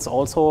 but it's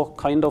also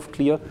kind of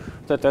clear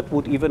that that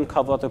would even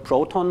cover the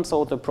proton.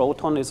 So the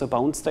proton is a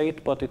bound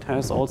state, but it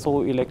has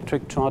also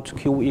electric charge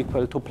Q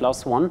equal to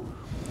 +1.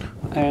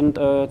 And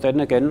then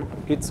again,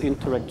 its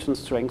interaction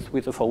strength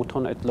with the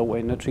photon at low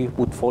energy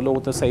would follow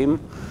the same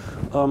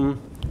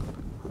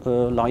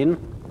line,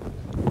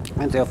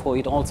 and therefore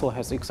it also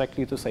has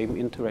exactly the same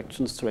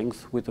interaction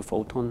strength with the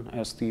photon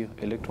as the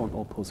electron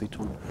or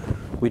positron,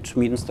 which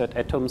means that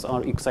atoms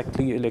are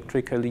exactly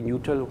electrically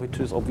neutral, which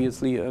is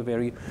obviously a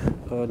very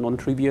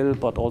non-trivial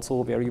but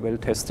also very well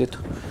tested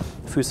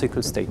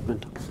physical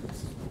statement.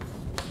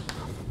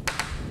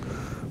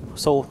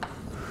 So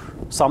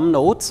some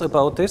notes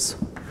about this.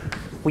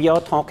 We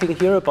are talking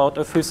here about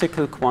a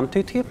physical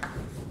quantity.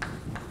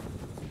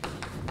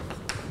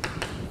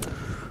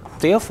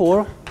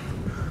 Therefore,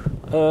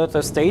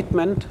 the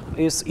statement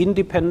is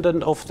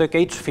independent of the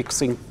gauge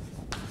fixing.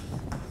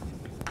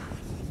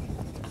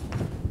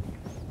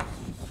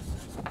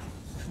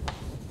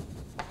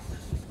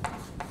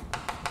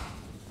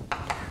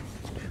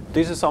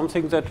 This is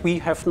something that we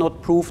have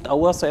not proved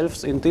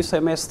ourselves in this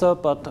semester,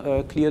 but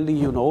clearly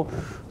you know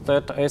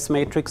that as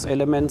matrix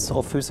elements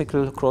of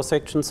physical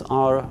cross-sections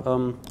are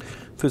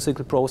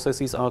physical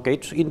processes are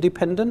gauge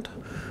independent.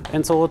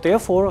 And so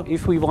therefore,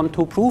 if we want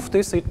to prove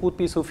this, it would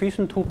be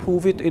sufficient to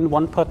prove it in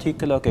one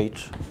particular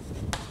gauge.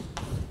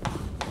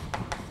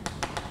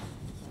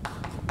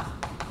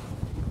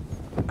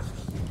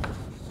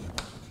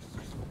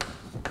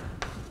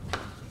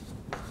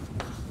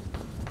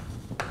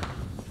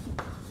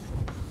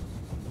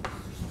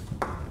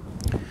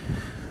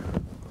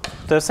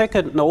 The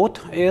second note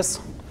is,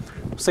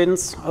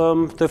 since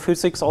the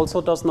physics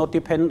also does not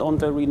depend on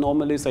the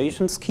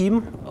renormalization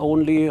scheme,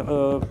 only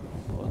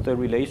the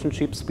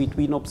relationships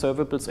between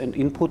observables and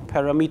input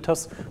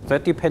parameters,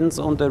 that depends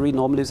on the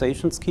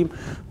renormalization scheme.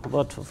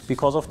 But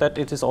because of that,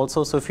 it is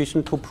also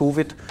sufficient to prove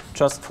it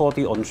just for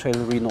the on-shell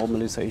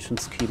renormalization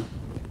scheme.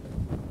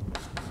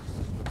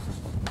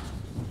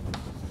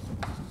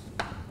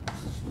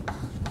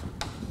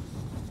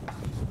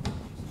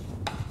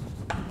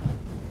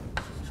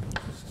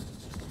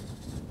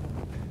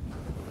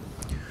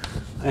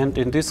 And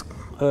in this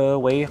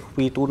way,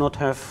 we do not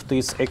have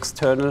these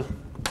external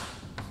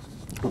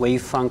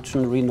wave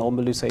function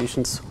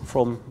renormalizations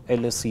from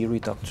LSC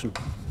reduction.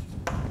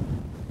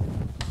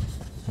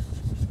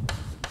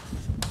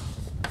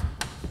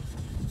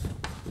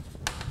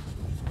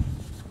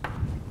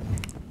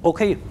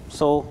 Okay,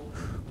 so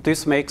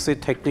this makes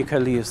it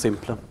technically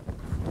simpler.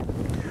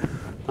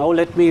 Now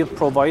let me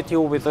provide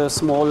you with a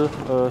small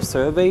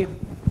survey.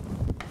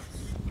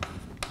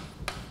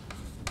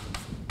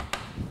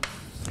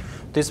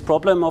 This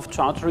problem of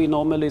charge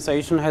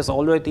renormalization has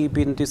already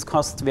been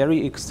discussed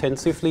very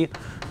extensively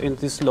in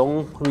this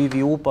long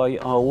review by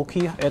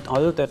Aoki et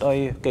al. That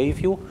I gave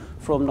you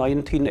from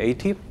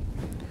 1980.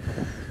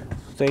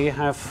 They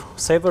have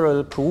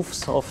several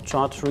proofs of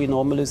charge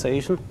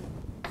renormalization.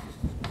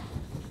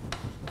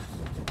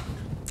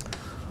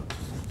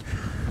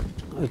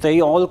 They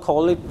all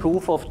call it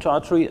proof of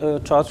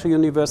charge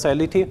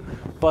universality,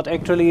 but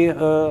actually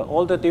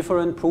all the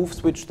different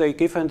proofs which they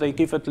give, and they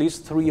give at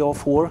least 3 or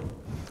 4,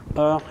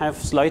 have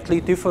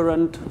slightly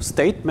different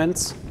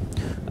statements,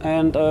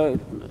 and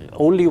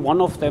only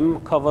one of them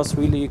covers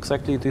really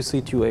exactly this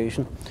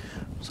situation.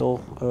 So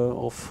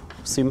of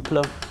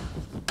simpler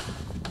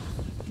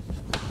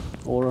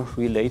or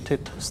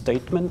related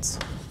statements.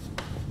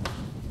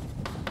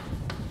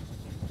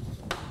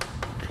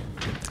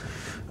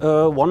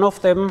 One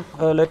of them,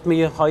 let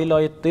me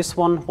highlight this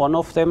one, one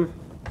of them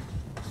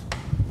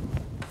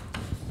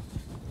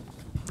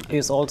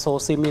is also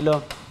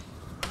similar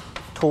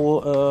to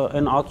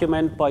an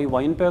argument by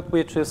Weinberg,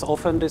 which is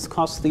often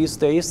discussed these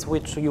days,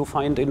 which you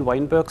find in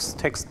Weinberg's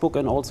textbook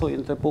and also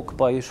in the book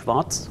by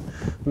Schwarz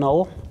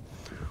now,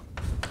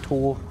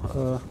 to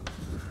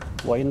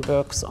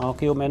Weinberg's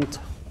argument.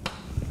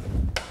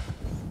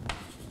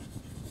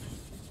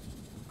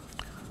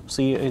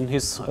 See in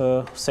his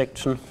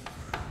section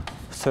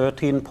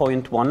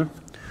 13.1,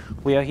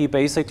 where he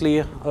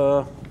basically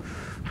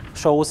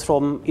shows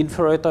from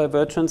infrared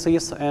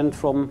divergences and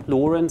from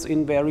Lorentz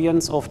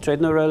invariance of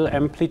general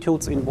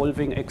amplitudes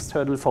involving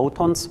external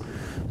photons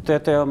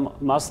that there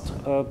must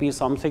be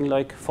something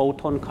like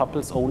photon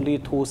couples only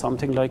to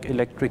something like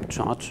electric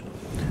charge.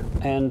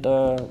 And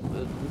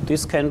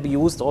this can be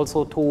used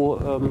also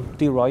to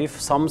derive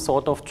some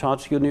sort of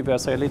charge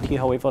universality,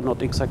 however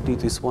not exactly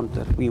this one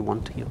that we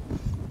want here.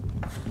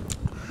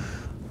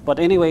 But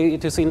anyway,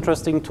 it is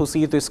interesting to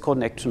see this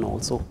connection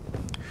also.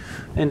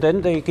 And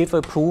then they give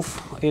a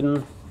proof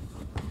in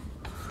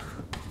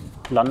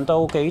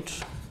Landau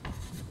gauge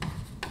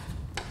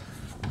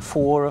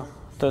for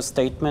the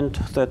statement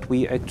that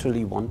we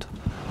actually want.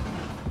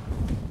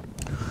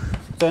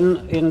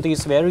 Then in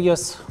these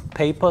various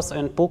papers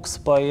and books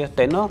by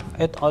Denner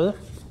et al.,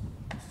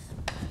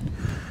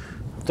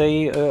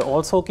 they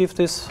also give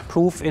this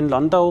proof in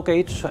Landau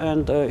gauge,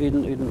 and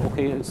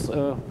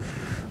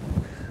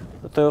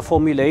the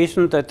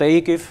formulation that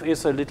they give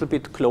is a little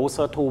bit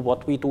closer to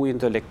what we do in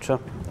the lecture.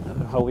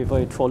 However,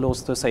 it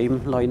follows the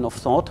same line of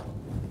thought.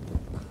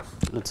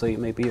 Let's say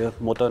maybe a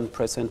modern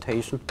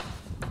presentation.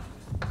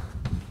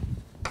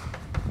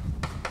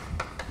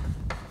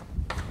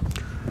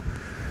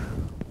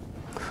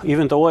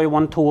 even though I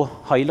want to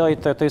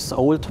highlight that this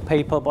old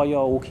paper by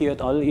Aoki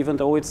et al., even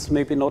though it's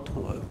maybe not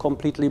a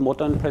completely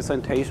modern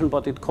presentation,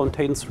 but it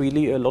contains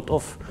really a lot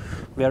of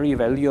very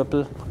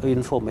valuable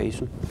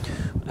information.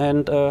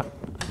 And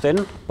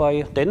then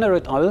by Denner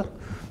et al.,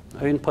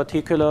 in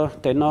particular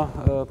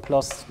Denner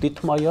plus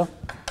Dittmeier,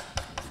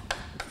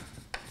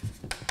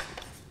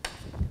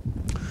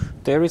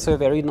 there is a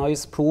very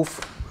nice proof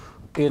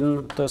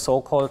in the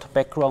so-called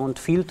background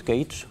field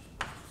gauge.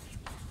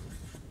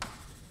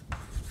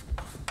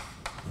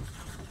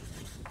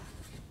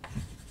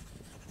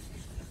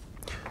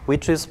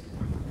 Which is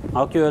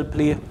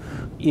arguably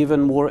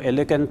even more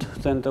elegant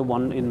than the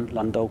one in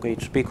Landau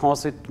gauge,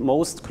 because it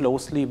most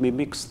closely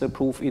mimics the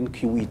proof in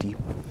QED.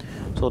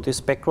 So this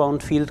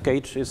background field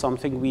gauge is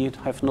something we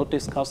have not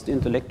discussed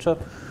in the lecture,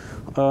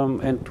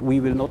 and we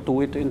will not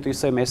do it in this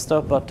semester,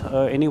 but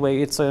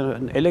anyway, it's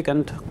an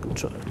elegant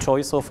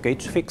choice of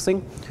gauge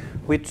fixing,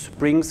 which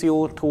brings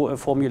you to a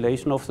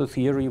formulation of the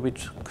theory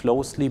which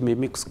closely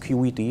mimics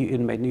QED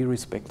in many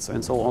respects.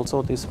 And so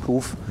also this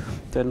proof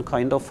then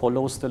kind of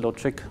follows the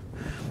logic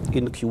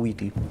in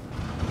QED.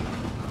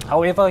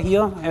 However,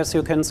 here, as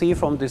you can see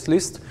from this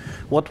list,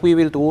 what we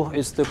will do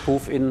is the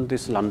proof in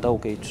this Landau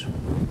gauge.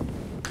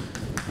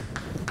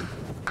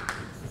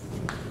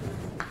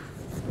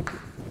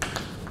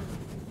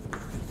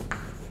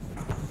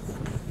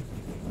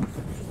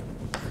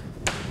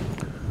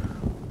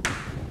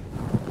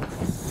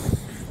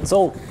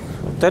 So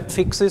that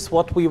fixes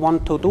what we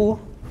want to do,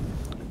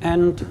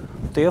 and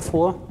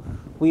therefore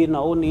we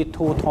now need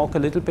to talk a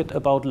little bit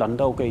about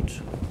Landau gauge.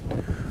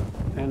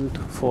 And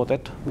for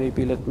that,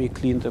 maybe let me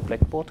clean the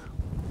blackboard.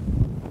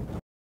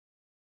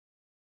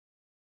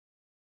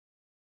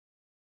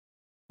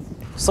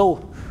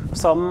 So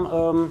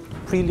some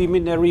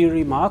preliminary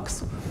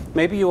remarks.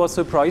 Maybe you are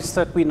surprised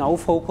that we now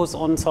focus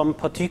on some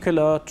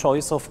particular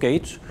choice of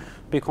gauge,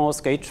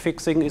 because gauge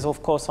fixing is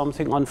of course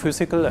something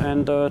unphysical,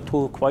 and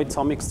to quite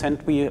some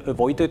extent we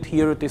avoided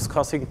here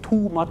discussing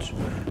too much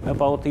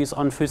about these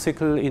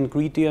unphysical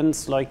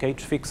ingredients like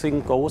gauge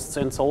fixing, ghosts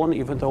and so on,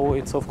 even though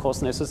it's of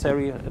course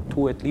necessary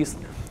to at least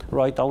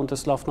write down the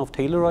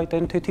Slavnov-Taylor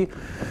identity.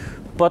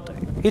 But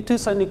it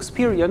is an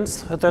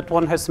experience that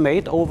one has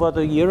made over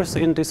the years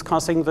in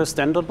discussing the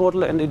standard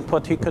model, and in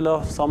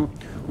particular some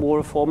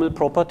more formal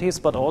properties,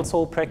 but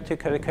also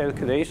practical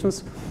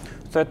calculations,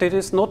 that it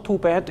is not too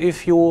bad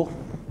if you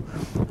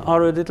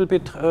are a little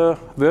bit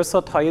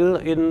versatile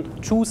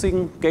in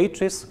choosing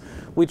gauges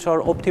which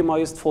are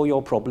optimized for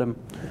your problem.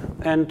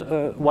 And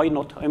why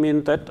not? I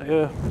mean,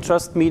 that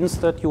just means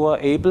that you are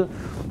able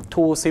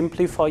to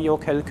simplify your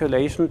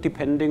calculation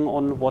depending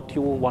on what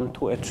you want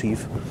to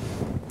achieve.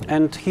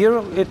 And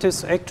here it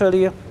is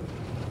actually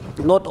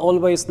not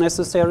always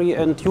necessary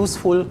and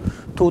useful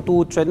to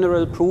do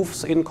general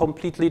proofs in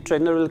completely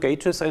general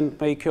gauges and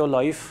make your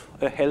life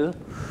a hell.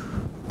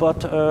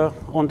 But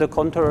on the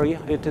contrary,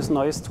 it is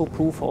nice to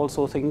prove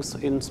also things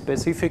in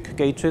specific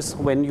gauges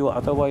when you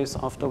otherwise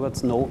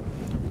afterwards know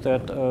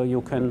that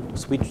you can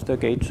switch the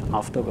gauge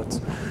afterwards.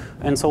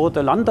 And so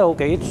the Landau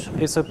gauge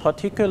is a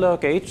particular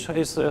gauge,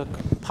 is a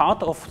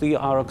part of the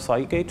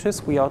RxI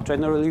gauges. We are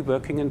generally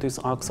working in this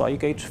RxI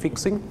gauge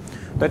fixing.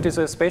 That is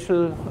a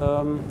special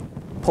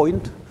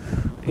point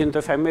in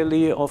the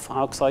family of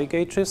RxI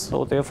gauges,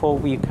 so therefore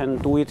we can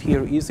do it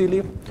here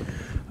easily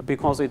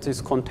because it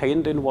is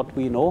contained in what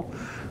we know.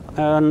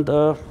 And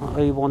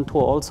I want to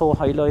also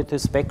highlight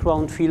this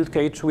background field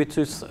gauge, which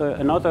is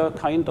another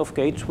kind of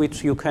gauge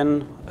which you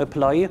can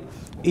apply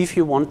if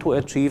you want to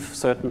achieve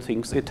certain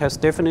things. It has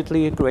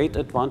definitely great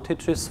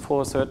advantages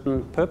for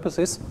certain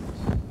purposes,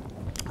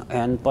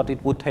 but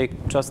it would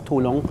take just too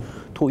long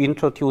to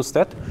introduce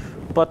that.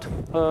 But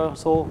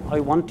so I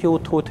want you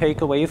to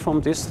take away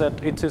from this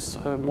that it is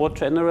more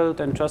general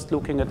than just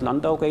looking at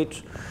Landau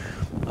gauge.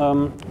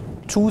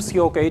 Choose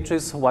your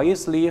gauges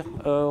wisely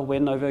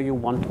whenever you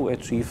want to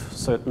achieve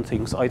certain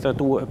things. Either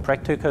do a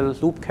practical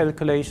loop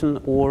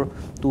calculation or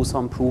do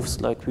some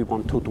proofs like we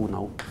want to do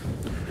now.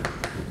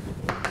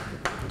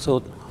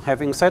 So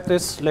having said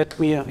this, let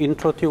me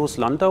introduce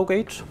Landau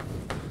gauge.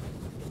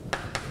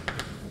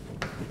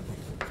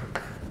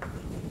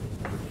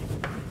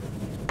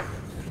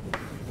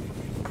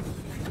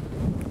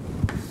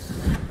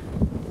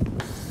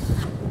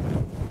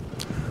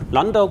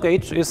 Landau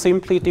gauge is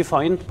simply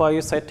defined by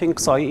setting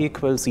psi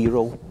equals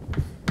 0.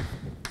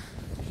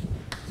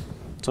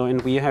 So and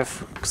we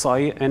have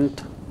psi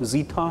and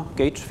zeta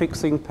gauge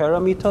fixing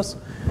parameters.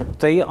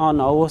 They are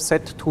now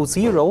set to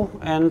 0,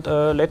 and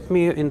let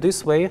me in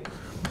this way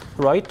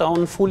write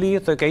down fully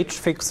the gauge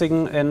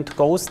fixing and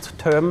ghost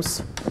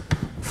terms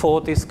for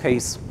this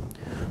case.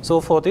 So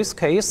for this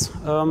case,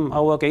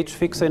 our gauge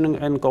fixing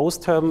and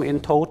ghost term in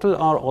total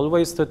are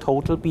always the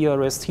total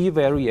BRST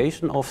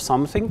variation of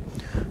something,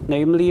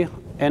 namely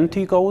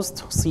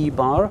anti-ghost C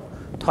bar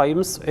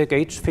times a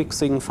gauge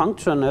fixing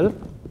functional.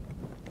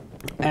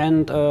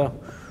 And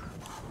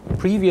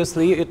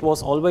previously it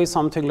was always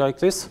something like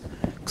this,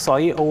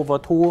 psi over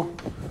 2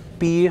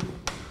 b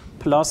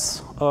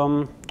plus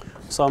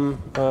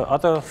some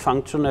other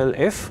functional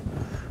f.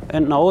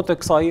 And now the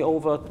xi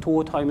over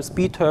 2 times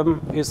b term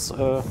is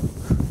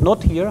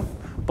not here,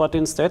 but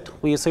instead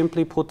we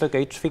simply put the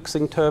gauge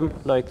fixing term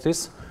like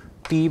this,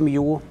 d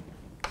mu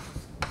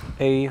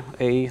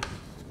a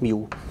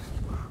mu.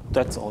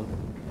 That's all.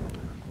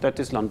 That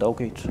is Landau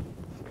gauge.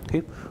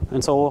 Okay?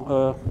 And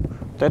so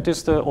that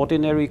is the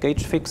ordinary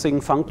gauge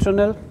fixing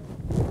functional.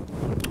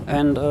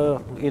 And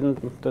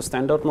in the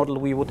standard model,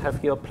 we would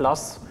have here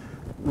plus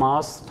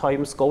mass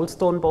times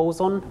Goldstone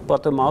boson,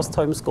 but the mass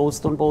times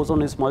Goldstone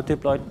boson is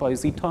multiplied by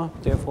zeta,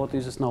 therefore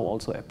this is now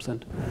also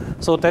absent.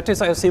 So that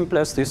is as simple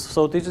as this.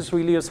 So this is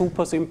really a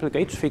super simple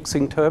gauge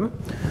fixing term.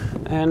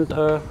 And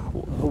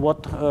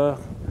what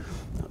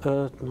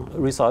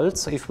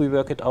results if we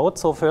work it out?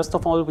 So first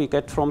of all, we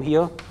get from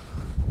here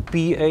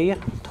BA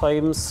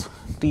times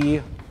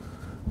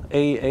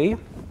DAA,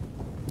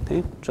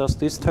 okay,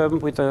 just this term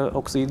with the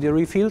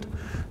auxiliary field,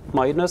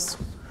 minus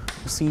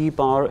C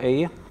bar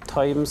A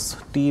times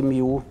d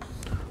mu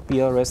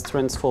BRS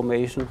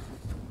transformation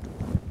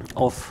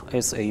of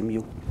SA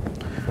mu.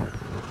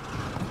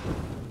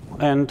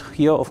 And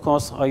here, of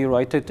course, I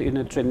write it in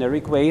a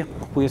generic way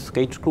with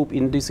gauge group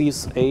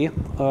indices A,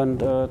 and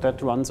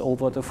that runs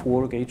over the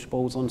 4 gauge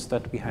bosons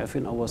that we have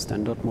in our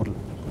standard model.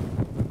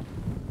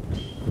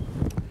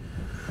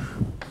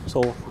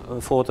 So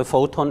for the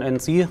photon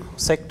and Z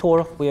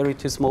sector, where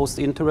it is most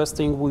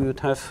interesting, we would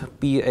have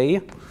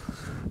BA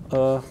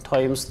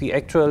times the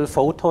actual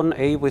photon,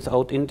 A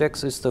without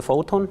index is the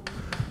photon,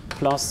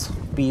 plus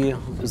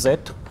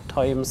BZ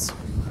times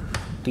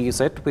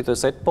DZ with the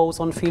Z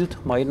boson field,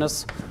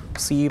 minus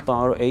C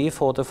bar A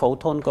for the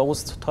photon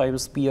ghost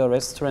times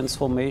BRS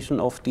transformation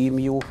of d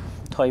mu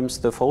times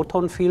the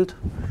photon field,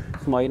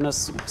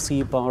 minus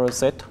C bar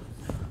Z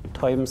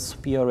times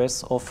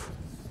BRS of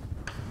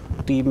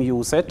d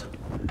mu Z,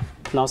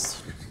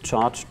 plus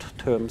charged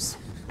terms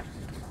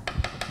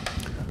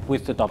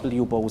with the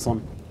W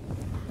boson.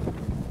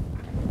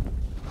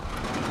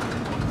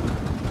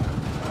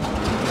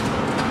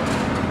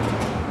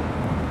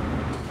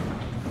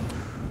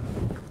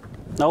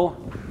 Now,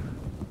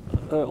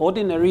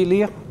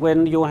 ordinarily,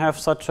 when you have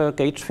such a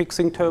gauge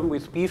fixing term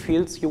with B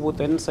fields, you would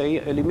then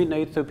say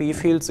eliminate the B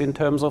fields in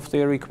terms of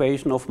their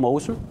equation of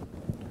motion.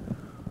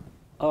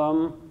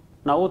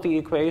 Now the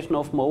equation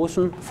of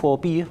motion for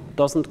B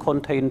doesn't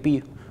contain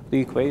B. The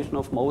equation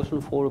of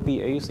motion for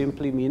BA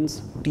simply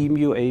means d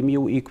mu A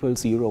mu equals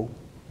 0.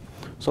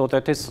 So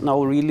that is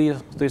now really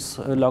this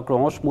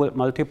Lagrange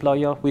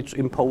multiplier which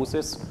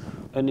imposes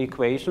an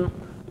equation.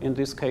 In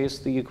this case,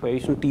 the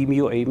equation d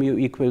mu A mu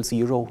equals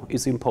 0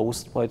 is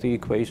imposed by the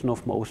equation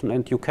of motion.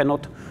 And you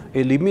cannot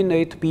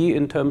eliminate B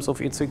in terms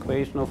of its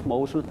equation of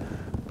motion,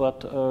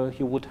 but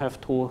you would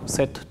have to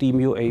set d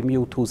mu A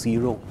mu to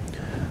 0.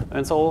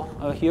 And so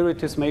here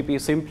it is maybe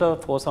simpler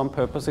for some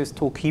purposes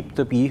to keep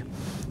the B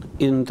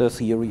in the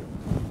theory.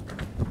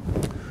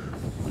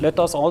 Let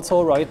us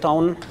also write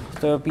down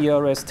the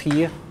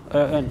BRST.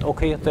 And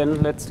okay,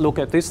 then let's look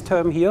at this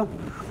term here.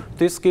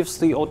 This gives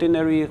the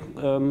ordinary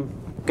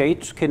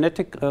gauge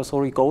kinetic,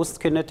 ghost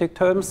kinetic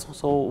terms.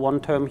 So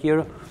one term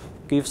here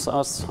gives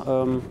us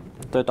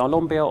the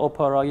D'Alembert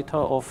operator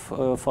of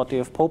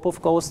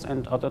Faddeev-Popov ghost,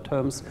 and other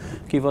terms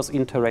give us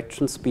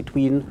interactions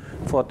between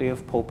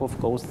Faddeev-Popov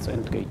ghosts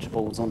and gauge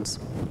bosons.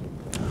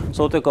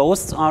 So the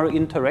ghosts are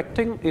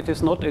interacting. It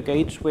is not a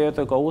gauge where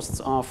the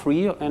ghosts are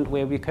free and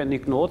where we can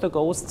ignore the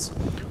ghosts.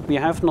 We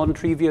have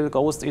non-trivial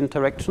ghost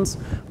interactions,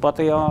 but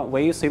they are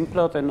way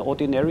simpler than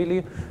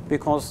ordinarily,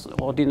 because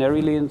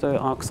ordinarily in the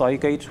arc-psi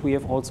gauge we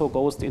have also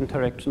ghost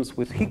interactions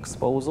with Higgs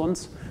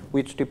bosons,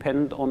 which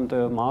depend on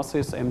the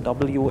masses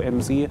mw,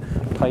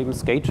 mz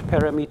times gauge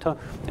parameter,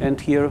 and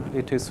here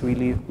it is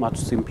really much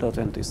simpler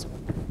than this.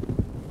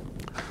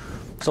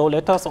 So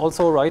let us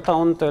also write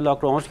down the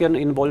Lagrangian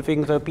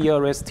involving the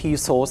BRST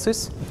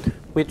sources,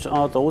 which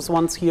are those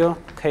ones here,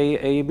 K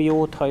A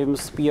mu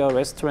times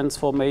BRS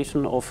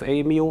transformation of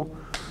A mu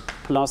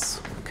plus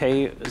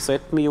K Z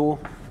mu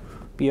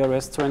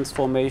BRS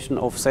transformation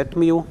of Z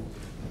mu,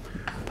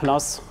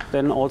 plus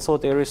then also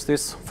there is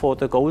this for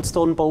the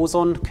Goldstone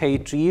boson,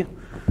 Kg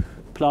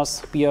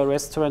plus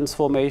BRS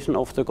transformation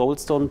of the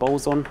Goldstone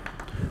boson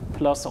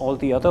plus all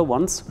the other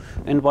ones.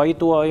 And why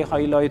do I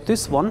highlight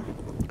this one?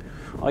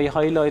 I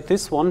highlight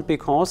this one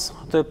because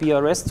the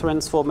BRS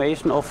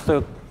transformation of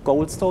the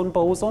Goldstone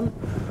boson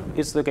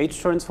is the gauge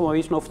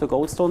transformation of the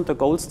Goldstone. The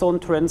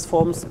Goldstone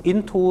transforms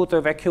into the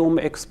vacuum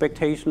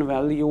expectation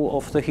value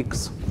of the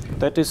Higgs.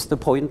 That is the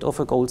point of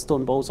a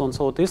Goldstone boson.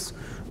 So this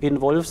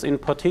involves in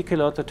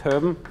particular the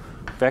term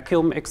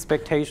vacuum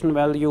expectation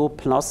value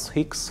plus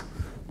Higgs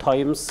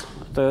times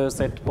the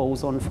Z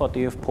boson for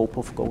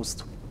Faddeev-Popov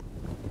ghost.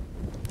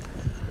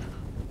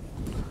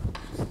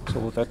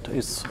 So that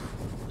is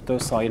the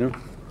sign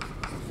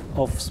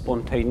of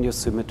spontaneous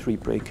symmetry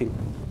breaking.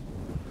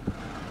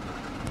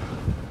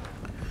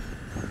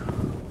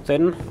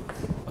 Then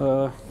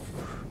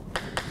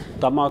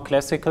gamma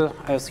classical,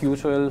 as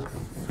usual,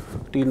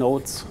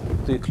 denotes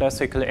the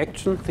classical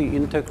action, the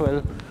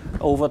integral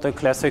over the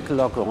classical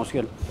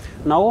Lagrangian.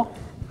 Now,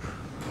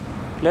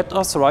 let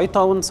us write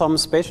down some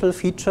special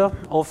feature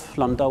of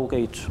Landau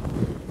gauge.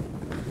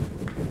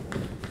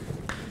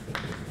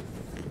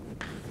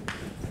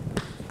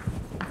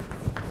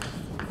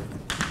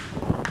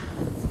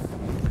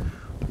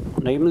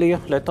 Namely,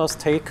 let us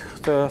take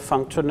the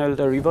functional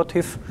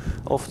derivative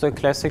of the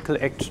classical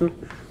action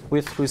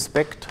with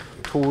respect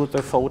to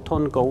the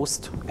photon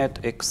ghost at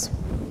x.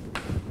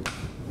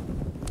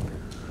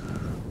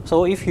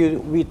 So if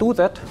we do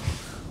that,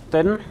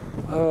 then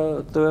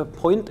the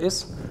point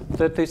is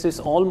that this is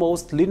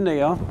almost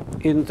linear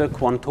in the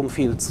quantum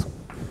fields.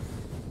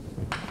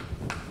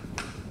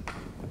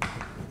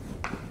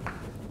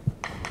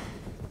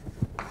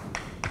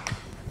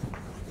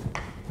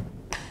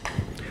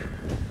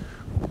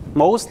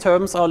 Most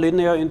terms are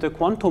linear in the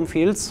quantum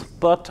fields,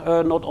 but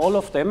not all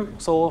of them.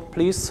 So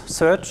please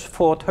search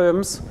for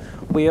terms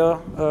where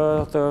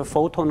the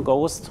photon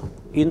ghost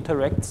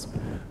interacts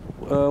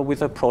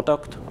with a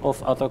product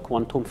of other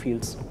quantum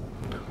fields.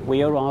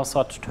 Where are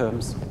such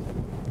terms?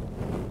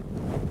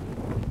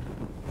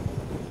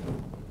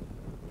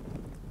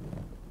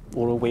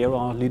 Or where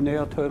are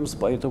linear terms,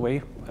 by the way?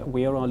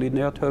 Where are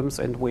linear terms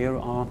and where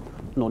are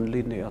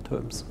nonlinear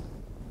terms?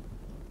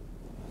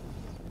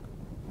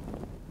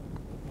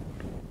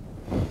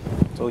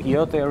 So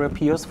here there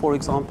appears, for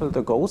example,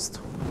 the ghost.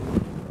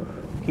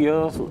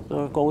 Here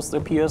the ghost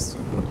appears.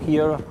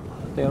 Here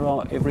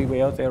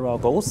everywhere there are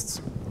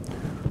ghosts.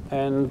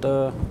 And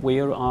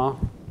where are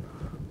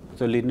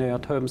the linear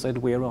terms and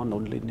where are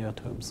nonlinear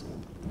terms?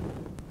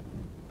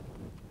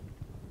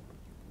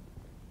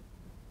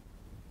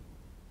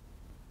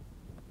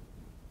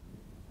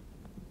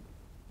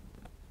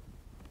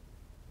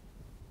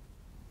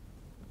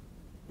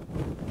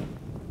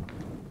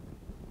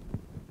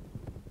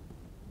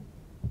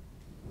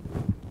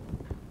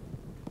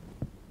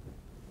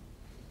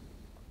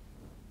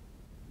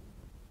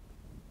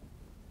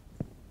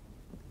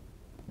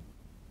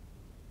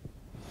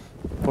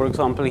 For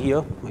example,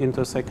 here in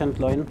the second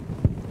line,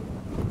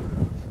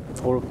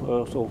 or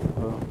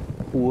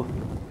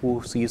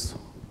who sees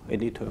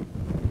any term?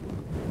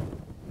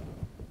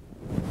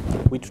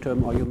 Which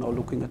term are you now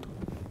looking at? I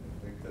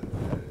think that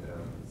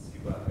C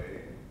by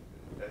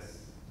A, S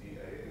dA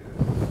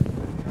is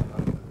linear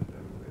after the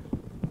derivation.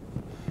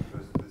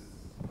 Because this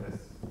S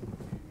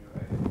d mu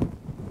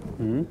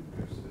A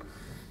gives this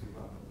C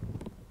bar.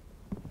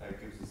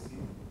 Gives a C,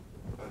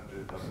 but the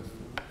double.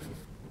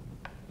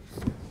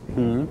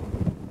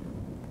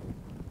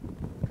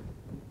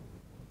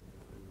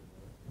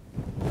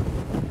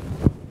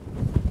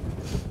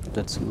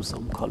 Let's use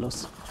some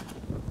colors.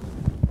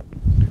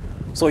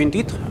 So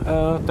indeed,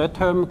 that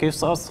term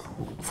gives us,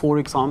 for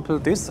example,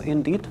 this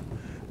indeed,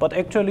 but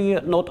actually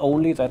not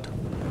only that.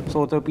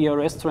 So the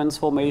BRS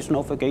transformation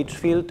of a gauge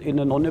field in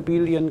a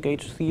non-abelian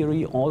gauge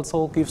theory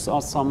also gives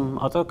us some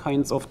other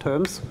kinds of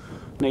terms.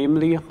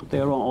 Namely,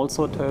 there are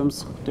also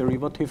terms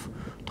derivative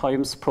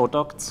times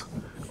products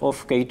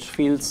of gauge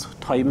fields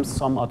times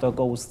some other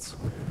ghosts,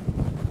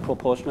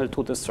 proportional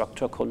to the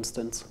structure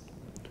constants.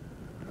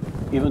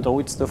 Even though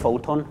it's the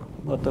photon,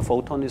 but the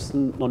photon is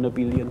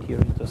non-abelian here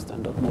in the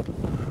standard model.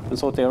 And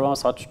so there are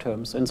such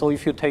terms. And so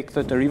if you take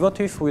the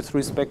derivative with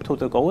respect to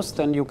the ghost,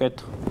 then you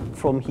get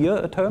from here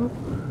a term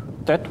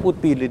that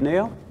would be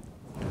linear,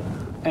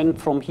 and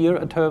from here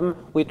a term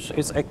which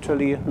is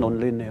actually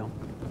nonlinear.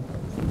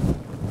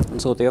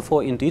 And so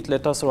therefore, indeed,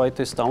 let us write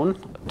this down.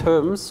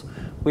 Terms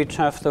which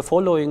have the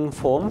following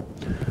form.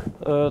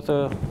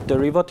 The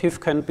derivative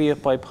can be,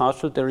 by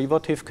partial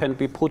derivative, can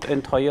be put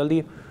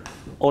entirely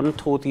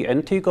onto the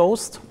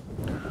anti-ghost,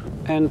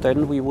 and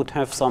then we would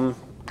have some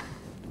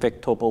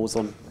vector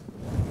boson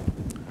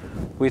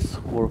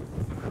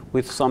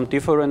with some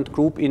different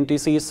group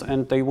indices,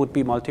 and they would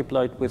be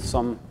multiplied with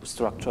some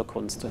structure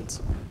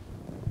constants.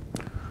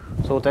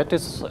 So that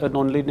is a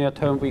nonlinear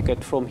term we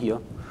get from here.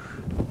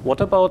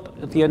 What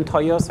about the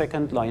entire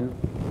second line?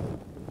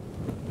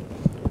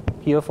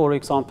 Here, for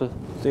example,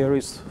 there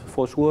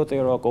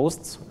are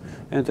ghosts,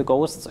 and the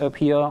ghosts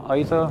appear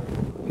either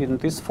in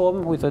this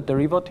form with a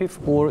derivative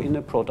or in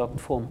a product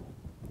form.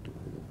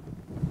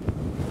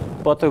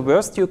 But the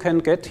worst you can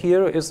get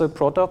here is a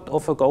product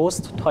of a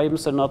ghost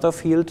times another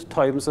field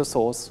times a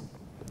source.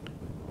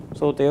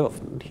 So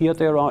here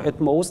there are at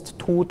most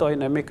two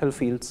dynamical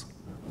fields.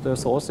 The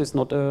source is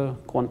not a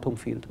quantum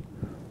field.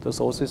 The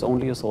source is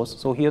only a source.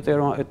 So here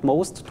there are at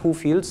most two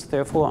fields.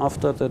 Therefore,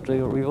 after the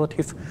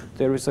derivative,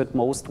 there is at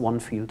most one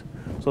field.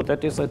 So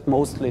that is at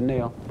most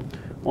linear.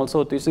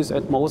 Also, this is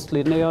at most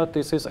linear,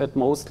 this is at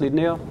most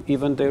linear,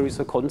 even there is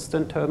a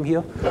constant term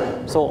here.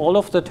 So all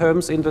of the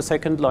terms in the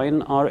second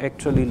line are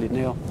actually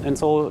linear. And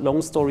so,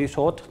 long story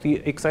short,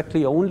 the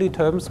exactly only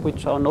terms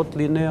which are not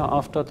linear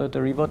after the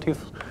derivative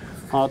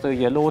are the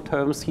yellow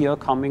terms here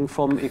coming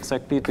from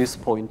exactly this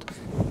point.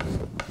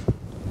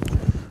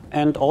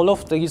 And all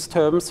of these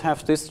terms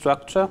have this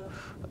structure,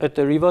 a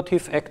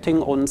derivative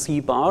acting on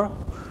C bar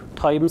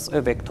times a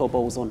vector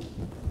boson.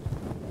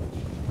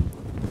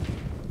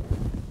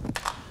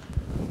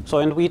 So,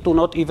 and we do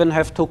not even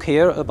have to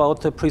care about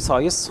the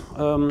precise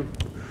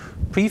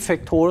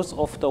prefactors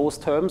of those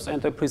terms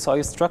and the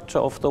precise structure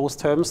of those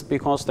terms,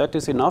 because that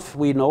is enough.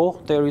 We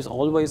know there is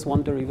always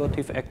one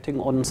derivative acting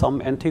on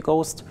some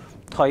anti-ghost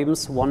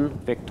times one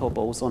vector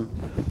boson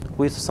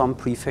with some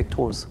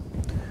prefactors.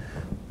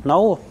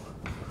 Now,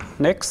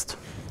 next,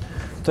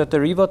 the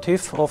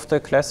derivative of the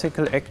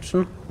classical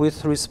action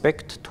with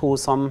respect to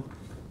some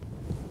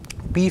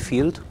B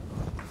field,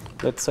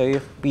 let's say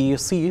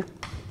BC.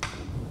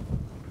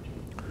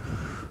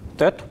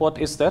 What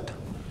is that?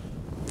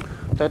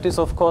 That is,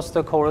 of course,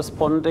 the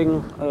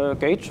corresponding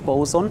gauge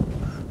boson.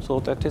 So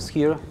that is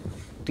here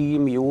d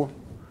mu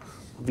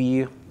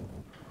v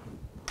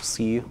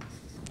c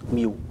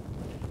mu.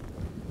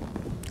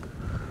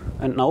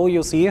 And now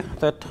you see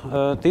that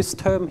this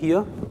term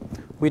here,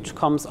 which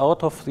comes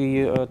out of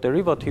the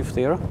derivative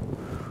there,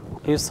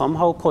 is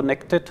somehow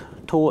connected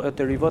to a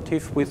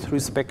derivative with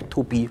respect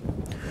to B.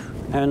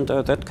 And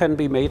that can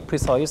be made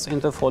precise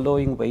in the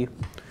following way.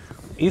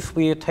 If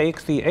we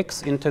take the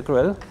x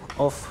integral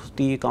of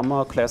the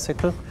gamma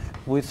classical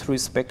with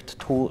respect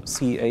to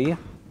CA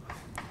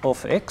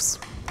of x,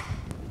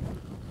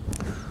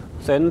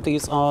 then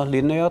these are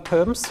linear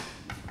terms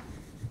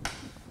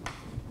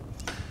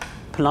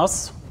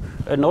plus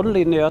a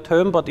nonlinear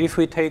term, but if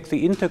we take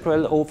the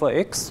integral over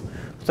x,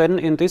 then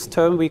in this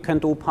term we can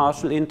do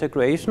partial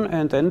integration,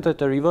 and then the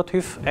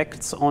derivative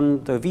acts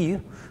on the v.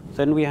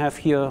 Then we have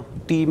here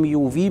d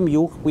mu v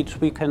mu, which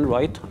we can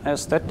write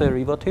as that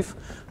derivative.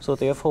 So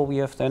therefore we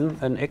have then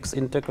an x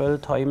integral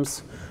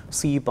times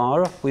c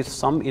bar with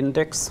some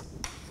index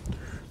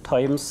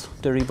times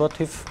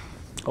derivative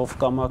of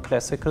gamma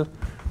classical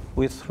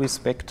with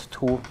respect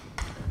to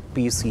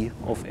bc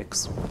of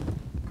x.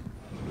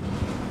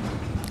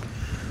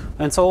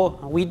 And so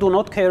we do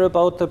not care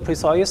about the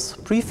precise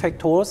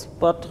prefactors,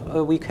 but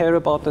we care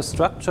about the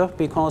structure,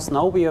 because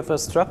now we have a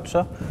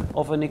structure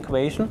of an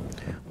equation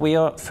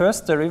where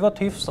first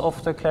derivatives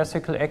of the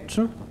classical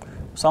action,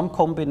 some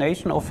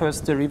combination of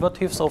first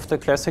derivatives of the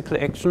classical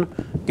action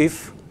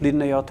give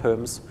linear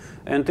terms.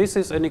 And this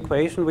is an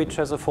equation which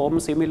has a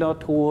form similar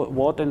to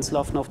Ward and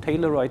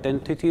Slavnov-Taylor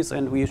identities,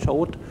 and we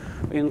showed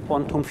in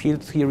quantum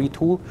field theory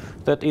 2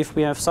 that if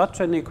we have such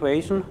an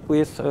equation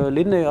with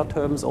linear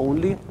terms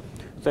only,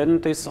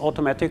 then this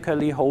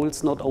automatically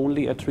holds not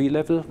only at tree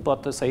level,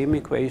 but the same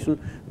equation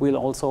will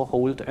also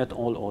hold at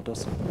all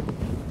orders.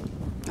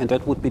 And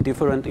that would be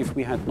different if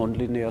we had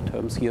nonlinear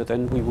terms here.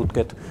 Then we would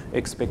get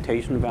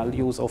expectation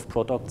values of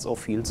products of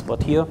fields.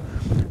 But here,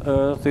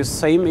 this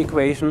same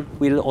equation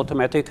will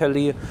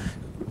automatically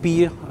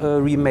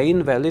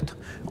remain valid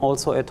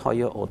also at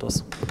higher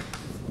orders.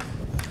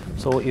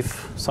 So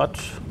if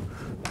such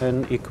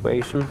an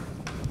equation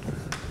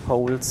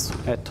holds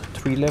at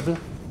tree level,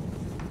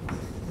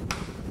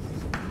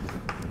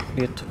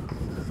 it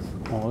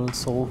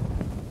also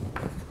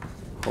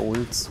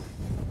holds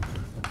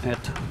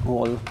at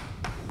all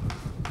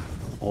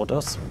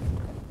orders.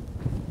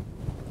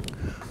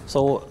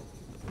 So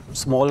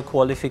small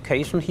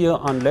qualification here,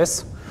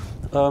 unless,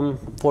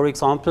 for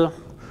example,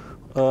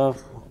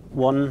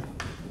 one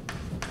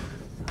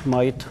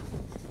might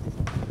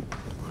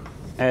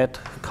add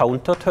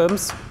counter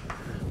terms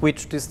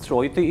which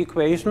destroy the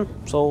equation.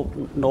 So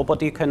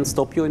nobody can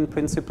stop you in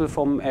principle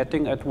from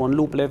adding at one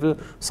loop level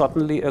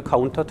suddenly a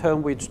counter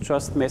term which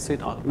just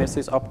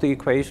messes up the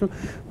equation.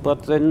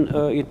 But then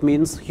it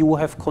means you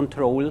have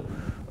control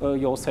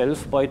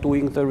yourself by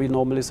doing the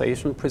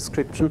renormalization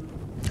prescription.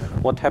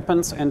 What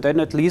happens, and then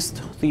at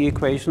least the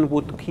equation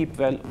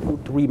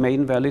would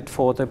remain valid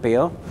for the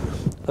bare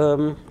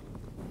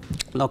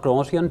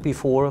Lagrangian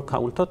before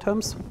counter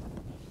terms.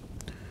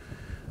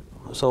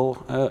 So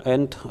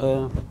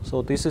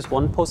so this is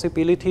one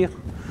possibility,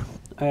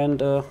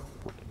 and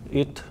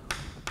it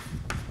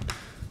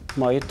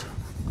might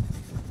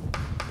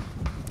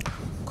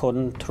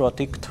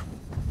contradict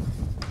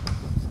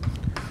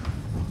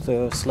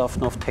the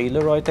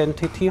Slavnov-Taylor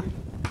identity.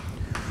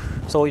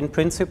 So in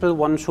principle,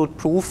 one should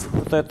prove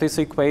that this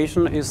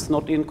equation is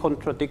not in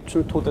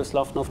contradiction to the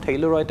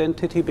Slavnov-Taylor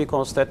identity,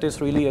 because that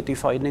is really a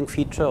defining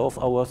feature of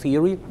our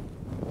theory.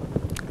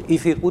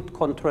 If it would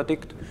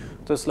contradict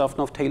the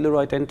Slavnov-Taylor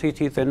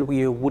identity, then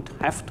we would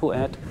have to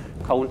add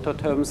counter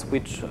terms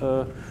which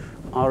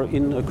are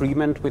in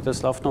agreement with the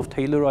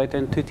Slavnov-Taylor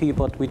identity,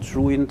 but which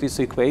ruin this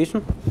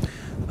equation.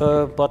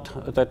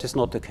 But that is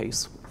not the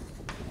case.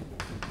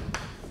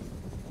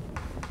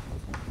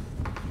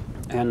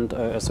 And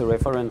as a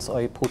reference,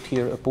 I put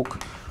here a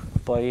book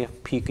by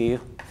P.G.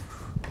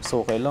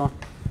 Sorella,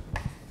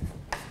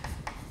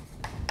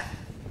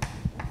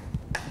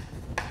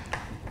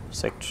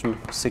 section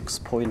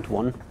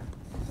 6.1,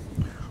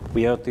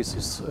 where this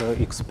is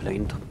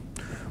explained.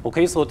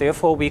 Okay, so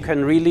therefore we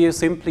can really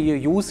simply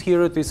use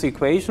here this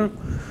equation,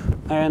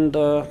 and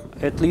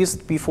at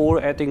least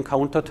before adding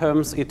counter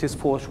terms, it is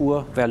for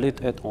sure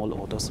valid at all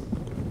orders.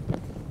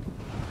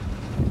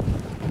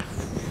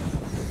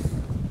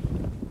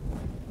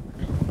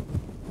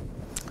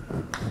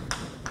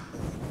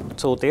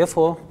 So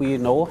therefore we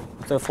know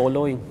the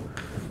following.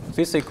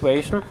 This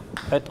equation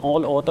at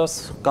all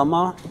orders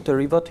gamma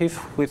derivative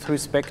with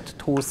respect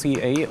to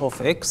Ca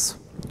of x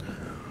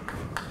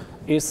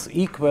is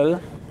equal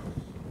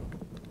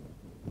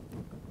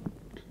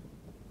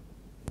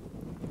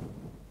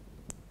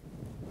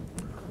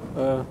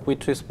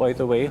which is, by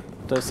the way,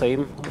 the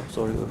same.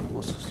 Sorry, I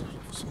was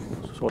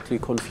shortly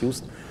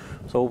confused.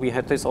 So we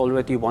had this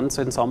already once,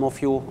 and some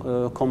of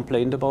you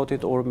complained about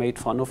it or made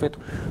fun of it.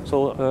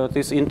 So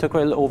this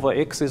integral over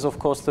x is, of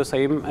course, the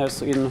same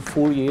as in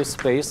Fourier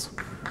space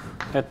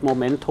at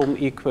momentum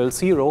equals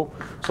 0.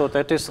 So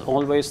that is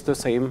always the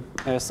same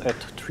as at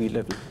tree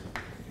level.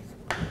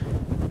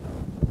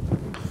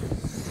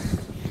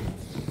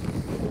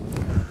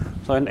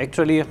 So, and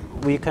actually,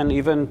 we can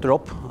even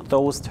drop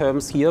those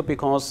terms here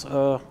because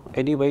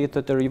anyway,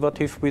 the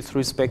derivative with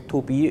respect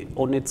to b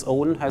on its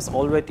own has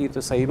already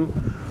the same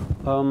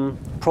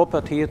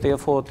property.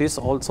 Therefore, this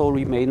also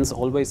remains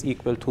always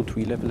equal to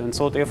tree level. And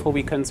so, therefore,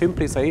 we can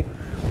simply say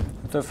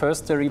the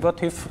first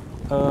derivative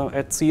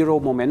at 0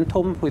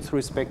 momentum with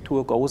respect to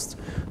a ghost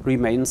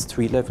remains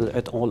tree level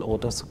at all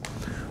orders.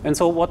 And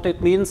so, what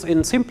it means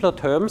in simpler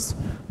terms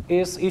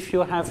is if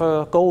you have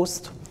a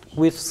ghost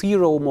with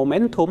 0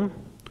 momentum,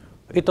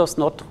 it does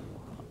not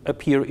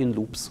appear in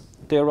loops.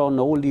 There are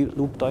no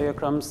loop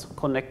diagrams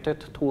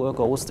connected to a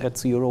ghost at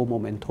 0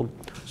 momentum.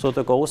 So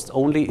the ghost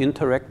only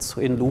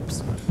interacts in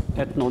loops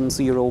at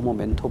non-zero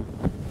momentum.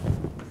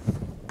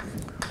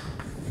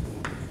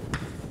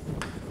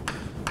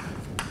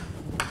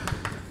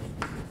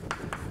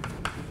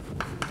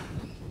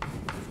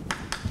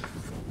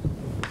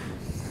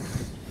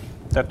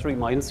 That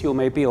reminds you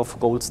maybe of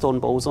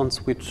Goldstone bosons,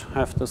 which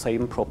have the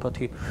same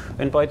property.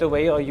 And by the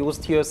way, I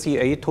used here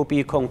Ca to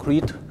be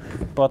concrete,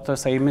 but the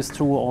same is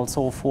true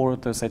also for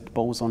the Z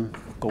boson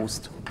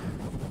ghost.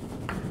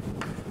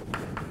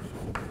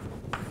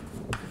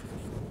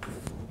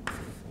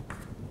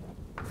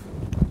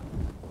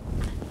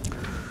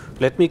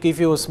 Let me give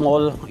you a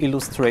small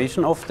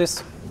illustration of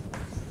this.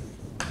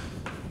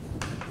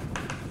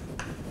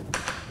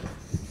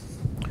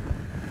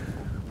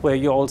 Where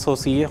you also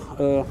see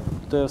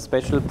the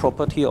special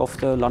property of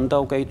the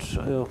Landau gauge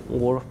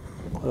or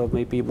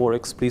maybe more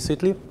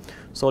explicitly.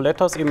 So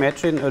let us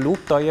imagine a loop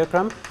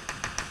diagram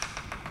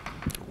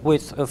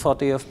with a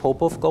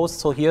Faddeev-Popov ghost.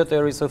 So here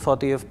there is a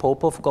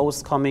Faddeev-Popov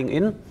ghost coming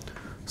in,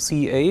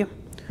 Ca,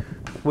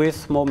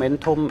 with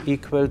momentum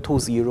equal to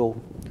 0.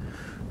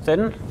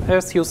 Then,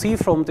 as you see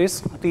from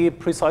this, the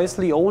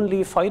precisely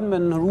only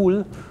Feynman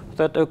rule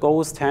that a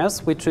ghost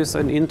has, which is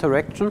an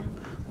interaction,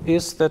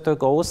 is that the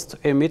ghost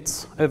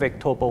emits a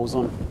vector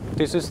boson.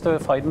 This is the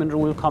Feynman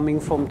rule coming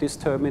from this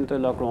term in the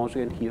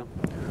Lagrangian here,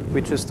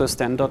 which is the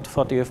standard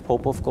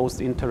Faddeev-Popov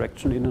ghost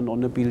interaction in a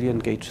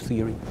non-abelian gauge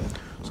theory.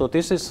 So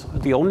this is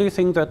the only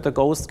thing that the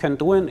ghost can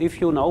do, and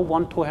if you now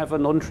want to have a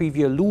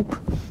non-trivial loop,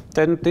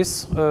 then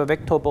this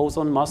vector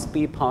boson must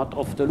be part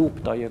of the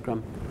loop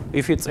diagram.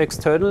 If it's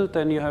external,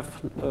 then you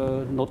have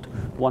not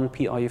one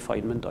pi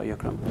Feynman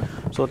diagram.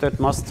 So that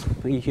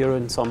must be here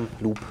in some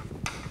loop.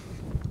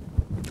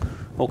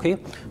 Okay,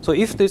 so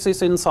if this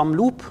is in some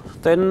loop,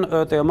 then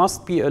there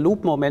must be a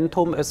loop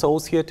momentum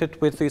associated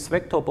with this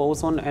vector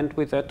boson and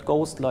with that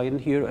ghost line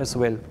here as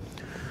well.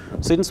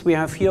 Since we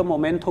have here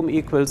momentum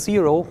equals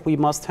 0, we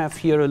must have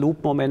here a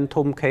loop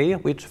momentum k,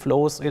 which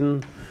flows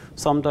in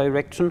some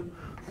direction,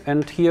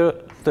 and here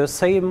the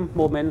same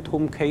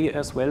momentum k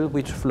as well,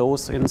 which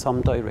flows in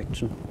some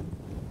direction.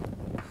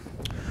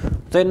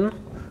 Then,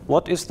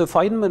 what is the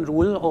Feynman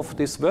rule of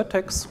this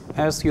vertex?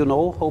 As you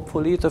know,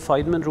 hopefully, the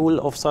Feynman rule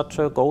of such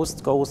a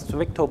ghost-ghost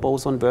vector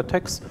boson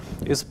vertex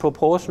is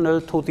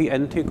proportional to the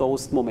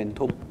anti-ghost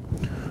momentum.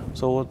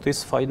 So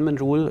this Feynman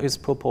rule is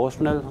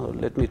proportional,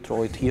 let me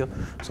draw it here.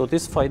 So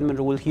this Feynman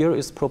rule here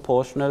is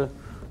proportional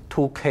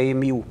to k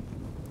mu,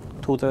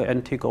 to the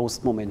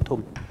anti-ghost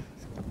momentum.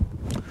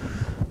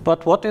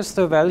 But what is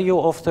the value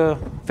of the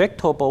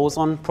vector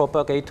boson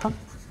propagator?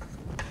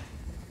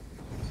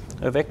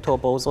 A vector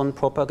boson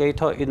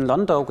propagator in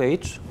Landau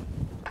gauge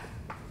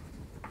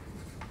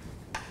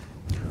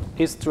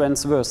is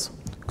transverse.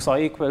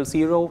 Xi equals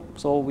 0,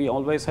 so we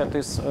always had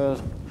this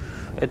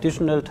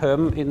additional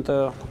term in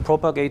the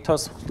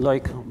propagators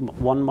like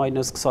 1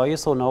 minus xi.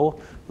 So now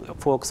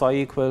for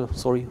xi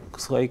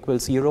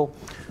equals 0,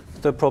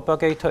 the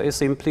propagator is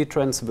simply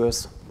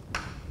transverse,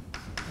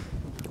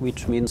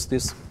 which means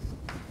this.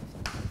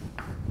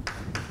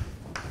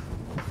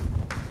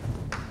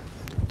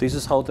 This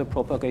is how the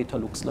propagator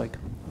looks like.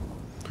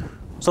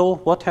 So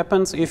what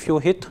happens if you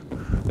hit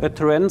a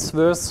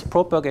transverse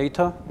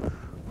propagator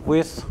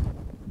with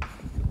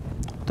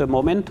the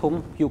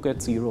momentum? You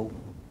get 0.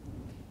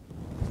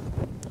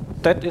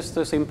 That is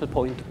the simple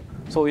point.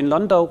 So in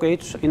Landau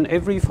gauge, in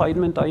every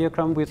Feynman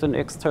diagram with an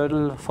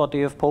external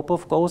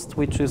Faddeev-Popov ghost,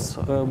 which is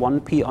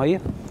 1 pi,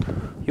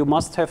 you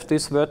must have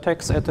this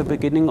vertex at the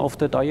beginning of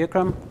the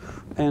diagram,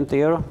 and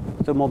there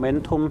the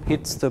momentum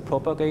hits the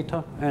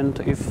propagator,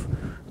 and if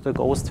the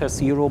ghost has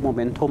 0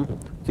 momentum,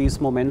 these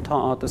momenta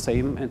are the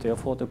same, and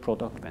therefore the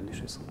product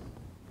vanishes.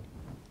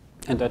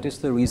 And that is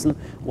the reason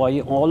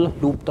why all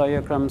loop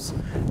diagrams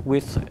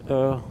with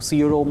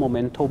zero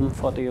momentum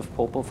for the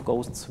Popov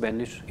ghosts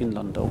vanish in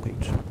Landau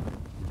gauge.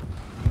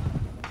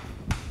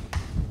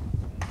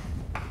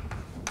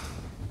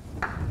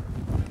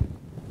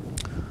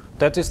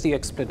 That is the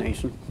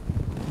explanation.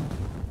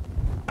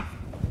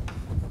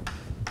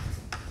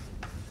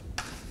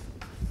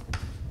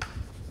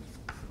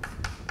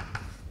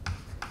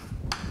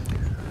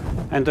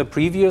 And the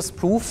previous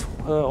proof,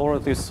 or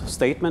this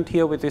statement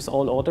here with this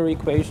all-order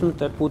equation,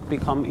 that would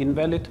become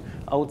invalid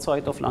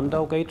outside of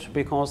Landau gauge,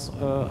 because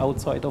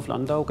outside of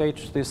Landau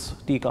gauge, this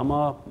d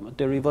gamma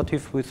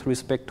derivative with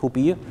respect to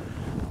B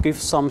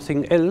gives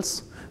something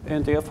else,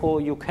 and therefore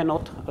you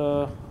cannot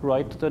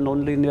write the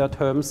nonlinear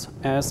terms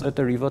as a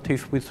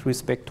derivative with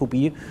respect to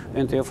B,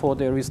 and therefore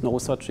there is no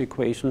such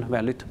equation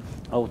valid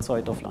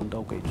outside of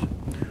Landau gauge.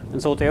 And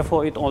so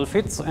therefore it all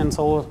fits, and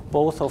so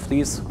both of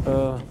these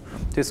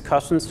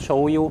discussions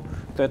show you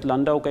that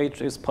Landau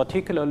gauge is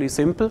particularly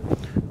simple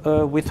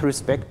with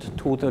respect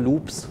to the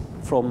loops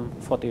from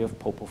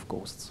Faddeev-Popov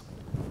ghosts.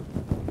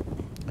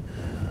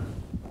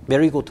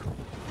 Very good.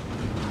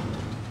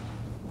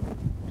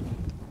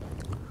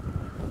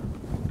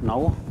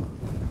 Now,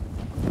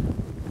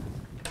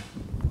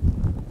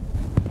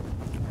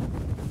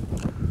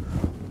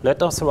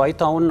 let us write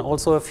down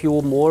also a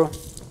few more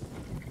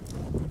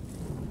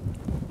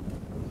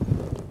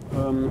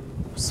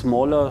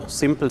smaller,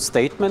 simple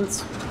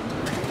statements.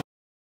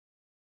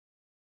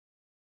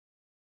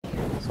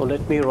 So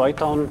let me write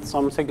down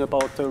something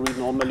about the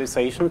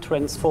renormalization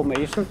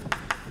transformation.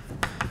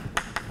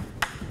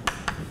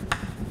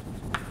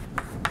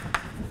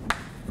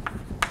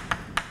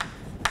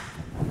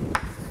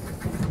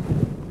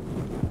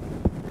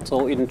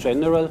 So in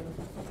general,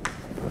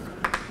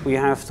 we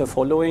have the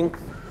following.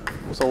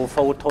 So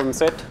photon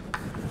Z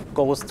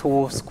goes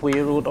to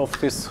square root of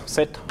this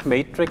Z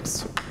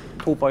matrix,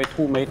 2 by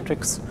 2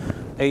 matrix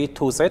A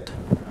to Z,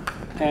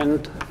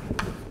 and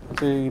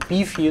the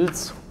B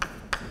fields,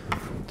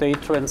 they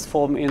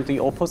transform in the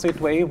opposite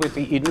way with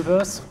the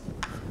inverse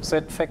Z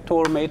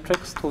factor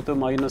matrix to the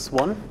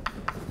 -1.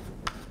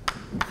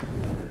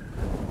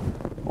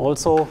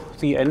 Also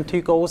the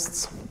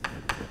anti-ghosts,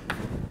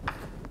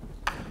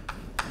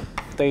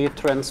 they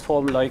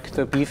transform like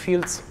the B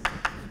fields.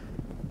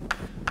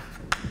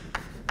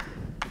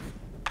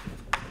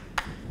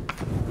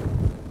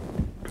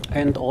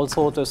 And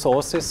also the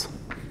sources,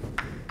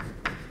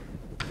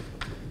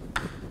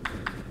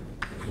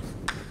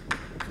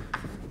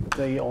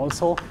 they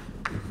also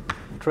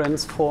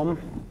transform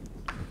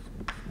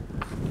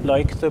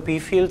like the B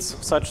fields,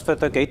 such that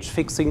the gauge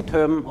fixing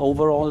term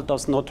overall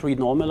does not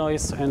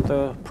renormalize, and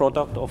the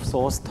product of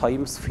source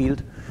times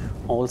field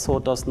also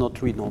does not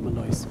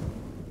renormalize.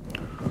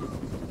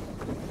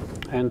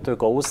 And the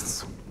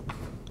ghosts,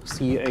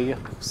 CA,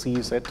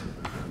 CZ,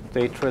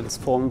 they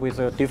transform with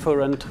a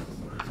different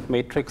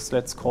matrix,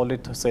 let's call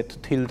it Z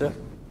tilde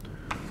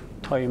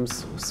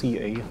times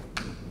CA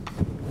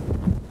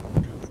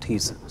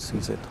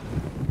CZ.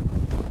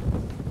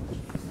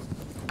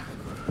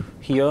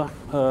 Here,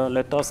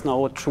 let us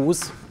now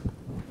choose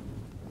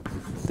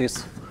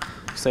this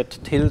Z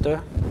tilde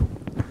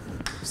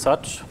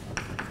such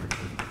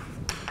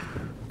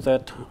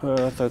that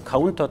the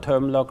counter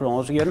term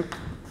Lagrangian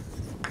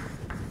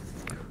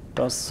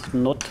does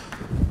not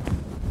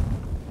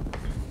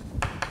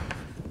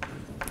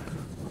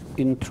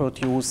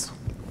introduce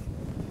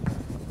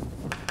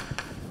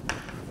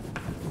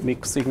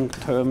mixing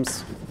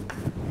terms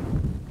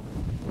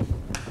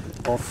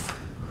of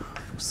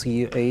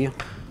CA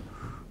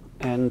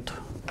and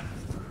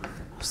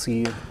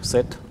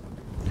CZ.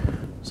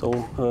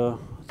 So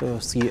the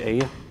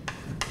CA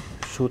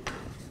should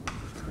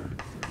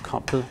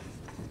couple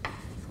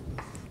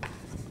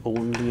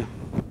only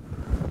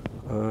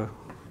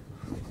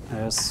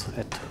as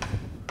at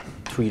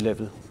tree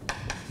level.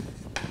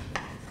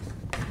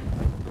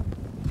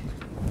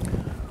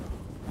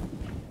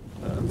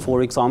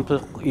 For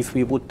example, if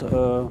we would,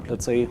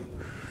 let's say,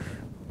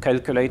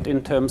 calculate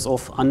in terms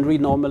of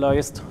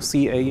unrenormalized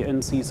CA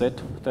and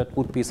CZ, that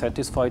would be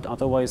satisfied.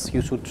 Otherwise,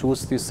 you should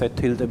choose this Z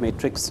tilde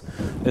matrix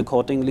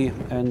accordingly,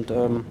 and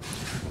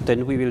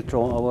then we will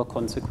draw our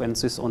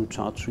consequences on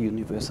charge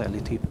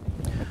universality.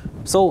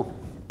 So,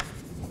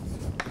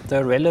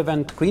 the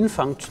relevant green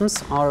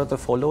functions are the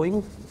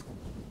following.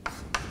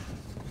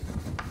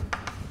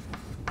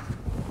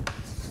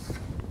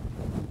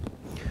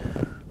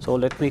 So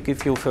let me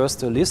give you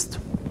first a list.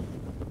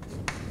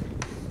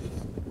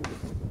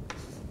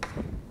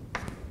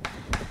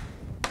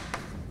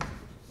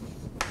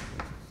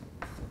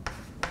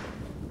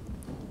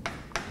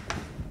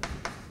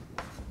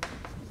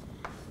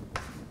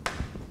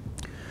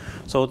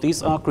 So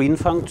these are green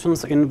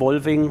functions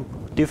involving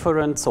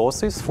different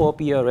sources for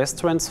BRS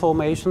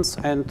transformations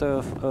and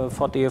for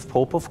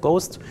Faddeev-Popov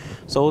ghost.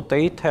 So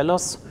they tell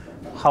us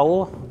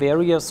how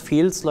various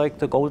fields like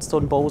the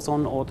Goldstone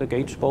boson or the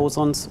gauge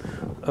bosons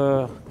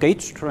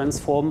gauge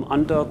transform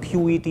under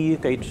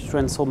QED gauge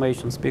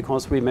transformations.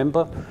 Because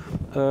remember,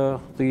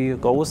 the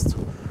ghost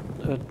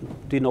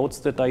denotes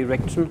the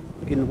direction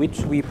in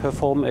which we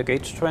perform a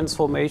gauge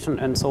transformation,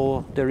 and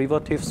so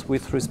derivatives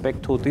with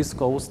respect to this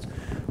ghost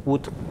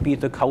would be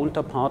the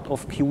counterpart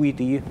of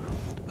QED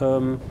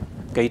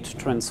gauge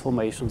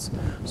transformations.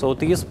 So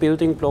these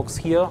building blocks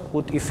here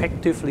would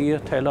effectively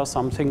tell us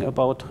something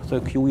about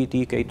the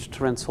QED gauge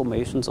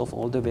transformations of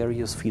all the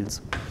various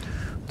fields.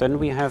 Then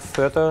we have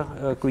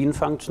further green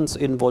functions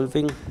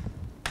involving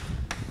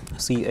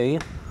CA,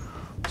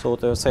 so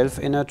the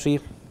self-energy,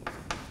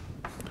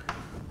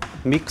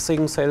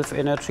 mixing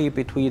self-energy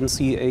between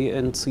CA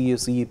and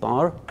CZ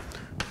bar.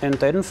 And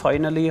then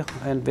finally,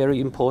 and very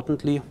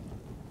importantly,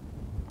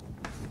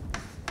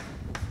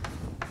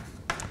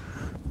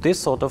 this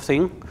sort of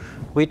thing,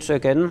 which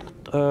again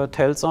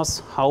tells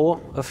us how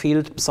a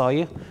field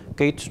psi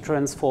gauge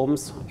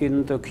transforms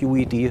in the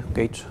QED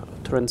gauge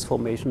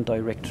transformation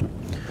direction.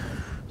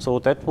 So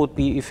that would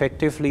be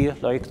effectively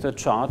like the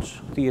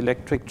charge, the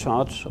electric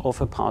charge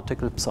of a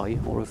particle psi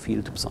or a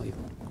field psi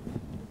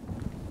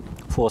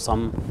for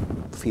some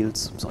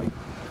fields psi.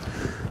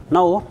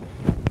 Now,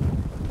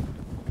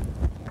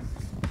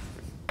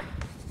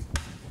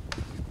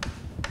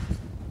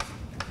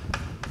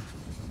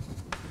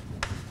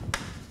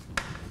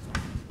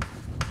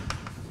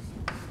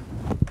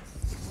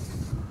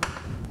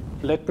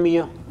 let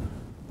me,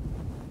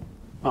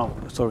 oh,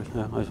 sorry,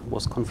 I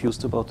was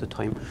confused about the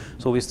time.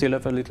 So we still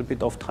have a little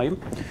bit of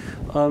time.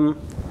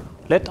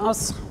 Let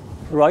us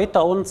write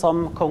down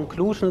some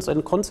conclusions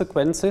and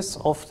consequences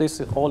of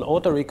this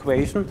all-order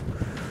equation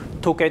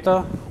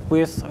together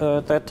with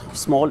that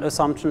small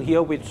assumption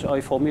here, which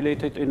I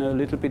formulated in a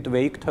little bit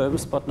vague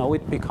terms, but now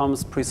it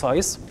becomes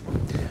precise.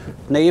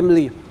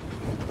 Namely,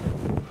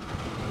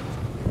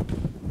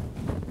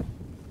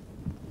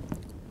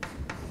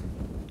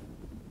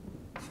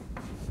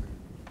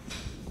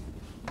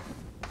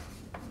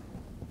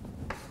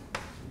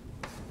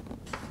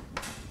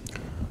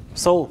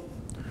 so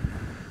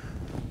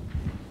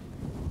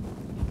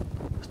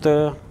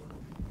the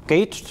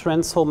gauge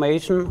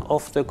transformation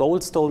of the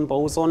Goldstone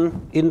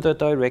boson in the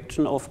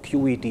direction of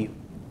QED.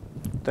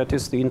 That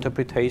is the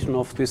interpretation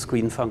of this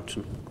green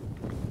function.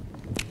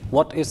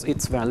 What is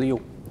its value?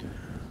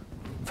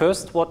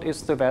 First, what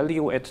is the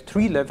value at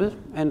tree level,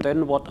 and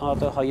then what are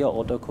the higher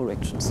order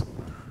corrections?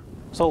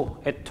 So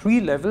at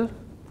tree level,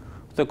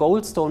 the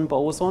Goldstone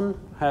boson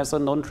has a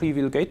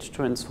non-trivial gauge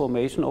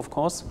transformation, of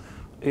course.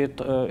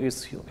 It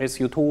is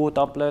SU2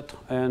 doublet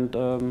and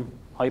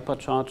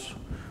hypercharge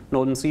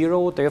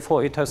non-zero,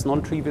 therefore it has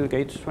non-trivial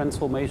gauge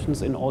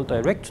transformations in all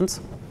directions.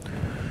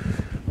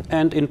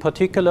 And in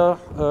particular,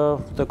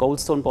 the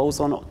Goldstone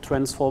boson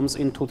transforms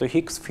into the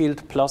Higgs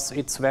field plus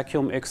its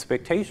vacuum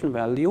expectation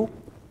value.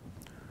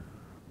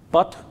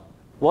 But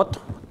what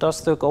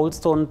does the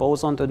Goldstone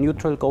boson, the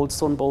neutral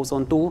Goldstone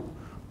boson, do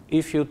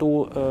if you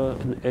do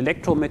an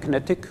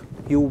electromagnetic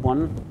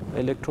U1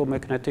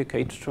 electromagnetic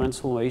gauge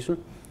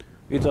transformation?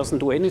 It doesn't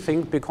do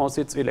anything because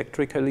it's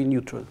electrically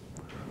neutral.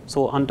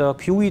 So under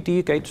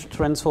QED gauge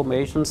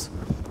transformations,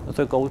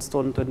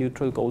 the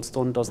neutral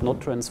Goldstone does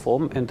not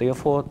transform, and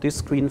therefore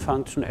this green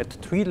function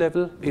at tree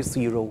level is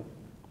 0.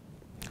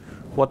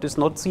 What is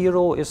not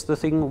 0 is the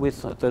thing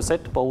with the Z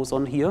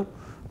boson here,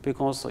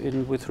 because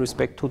with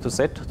respect to the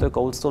Z, the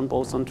Goldstone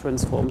boson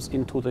transforms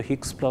into the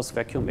Higgs plus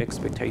vacuum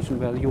expectation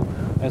value,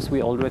 as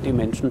we already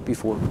mentioned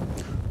before.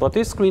 But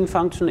this green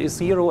function is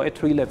 0 at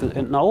tree level,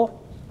 and now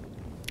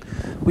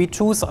we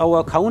choose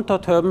our counter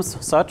terms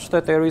such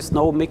that there is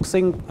no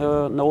mixing,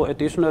 no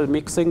additional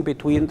mixing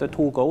between the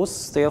two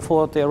ghosts.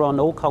 Therefore, there are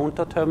no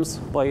counter terms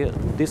by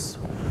this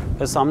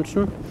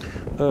assumption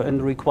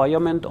and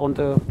requirement on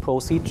the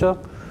procedure,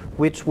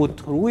 which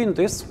would ruin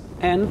this.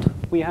 And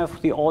we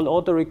have the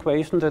all-order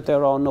equation that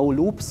there are no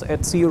loops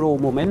at 0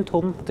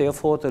 momentum.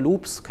 Therefore, the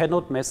loops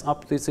cannot mess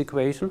up this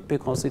equation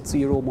because it's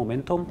 0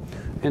 momentum.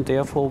 And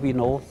therefore, we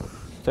know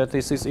that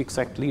this is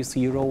exactly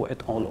 0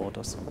 at all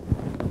orders.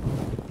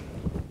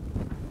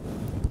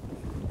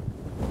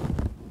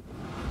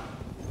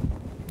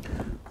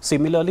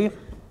 Similarly,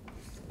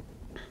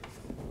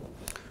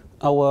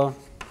 our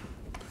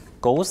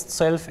ghost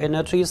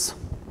self-energies,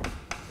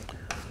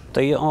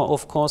 they are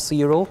of course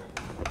 0.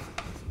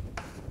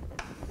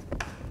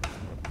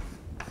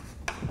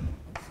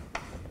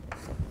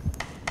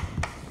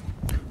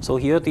 So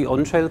here the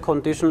on-shell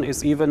condition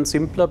is even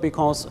simpler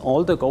because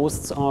all the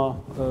ghosts are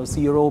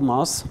 0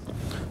 mass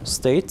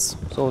states.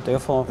 So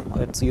therefore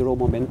at 0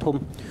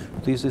 momentum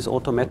this is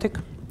automatic.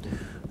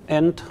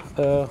 And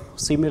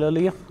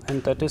similarly,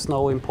 and that is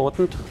now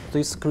important,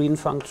 this green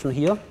function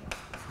here.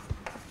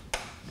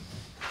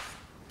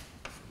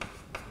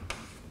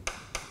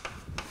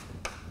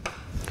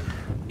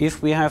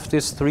 If we have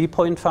this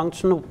 3-point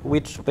function,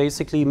 which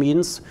basically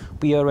means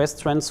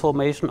BRS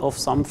transformation of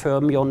some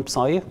fermion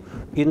psi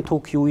into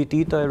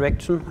QED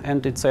direction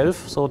and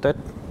itself, so that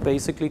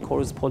basically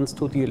corresponds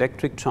to the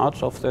electric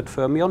charge of that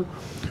fermion.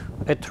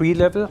 At tree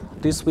level,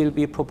 this will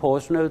be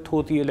proportional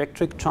to the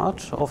electric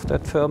charge of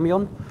that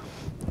fermion.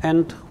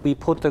 and we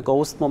put the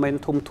ghost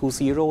momentum to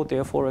 0.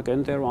 Therefore,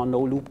 again, there are no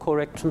loop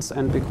corrections,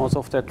 and because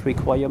of that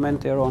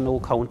requirement, there are no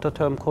counter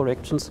term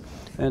corrections,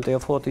 and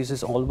therefore this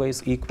is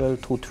always equal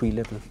to tree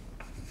level.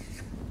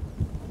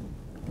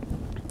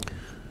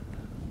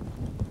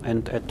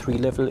 And at tree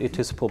level, it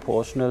is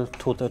proportional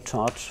to the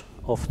charge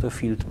of the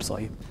field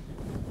psi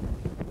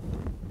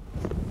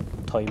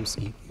times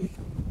E.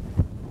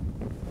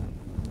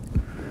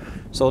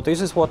 So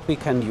this is what we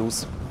can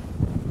use.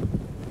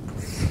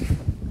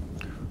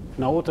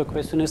 Now the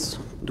question is,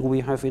 do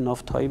we have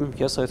enough time?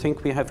 Yes, I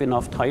think we have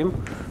enough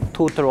time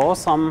to draw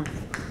some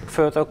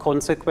further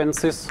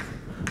consequences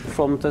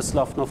from the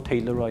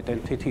Slavnov-Taylor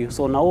identity.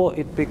 So now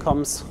it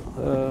becomes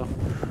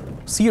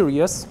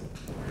serious.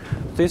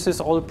 This is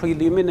all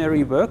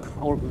preliminary work,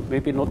 or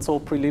maybe not so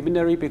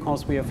preliminary,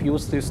 because we have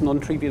used this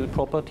non-trivial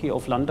property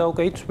of Landau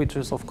gauge, which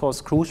is of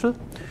course crucial.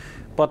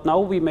 But now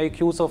we make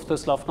use of the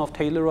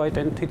Slavnov-Taylor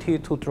identity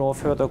to draw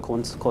further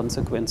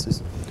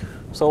consequences.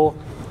 So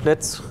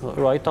let's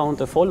write down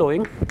the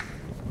following,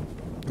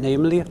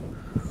 namely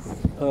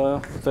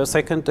the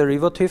second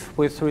derivative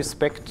with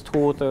respect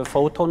to the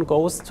photon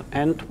ghost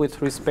and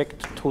with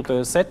respect to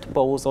the Z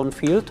boson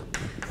field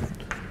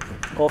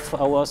of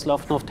our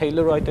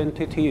Slavnov-Taylor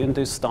identity in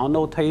this star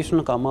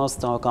notation, gamma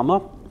star gamma.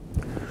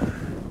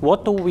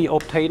 What do we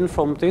obtain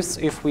from this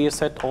if we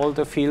set all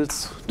the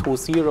fields to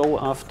 0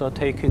 after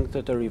taking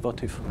the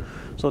derivative?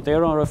 So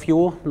there are a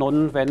few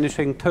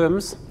non-vanishing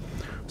terms.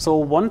 So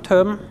one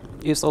term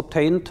is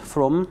obtained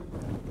from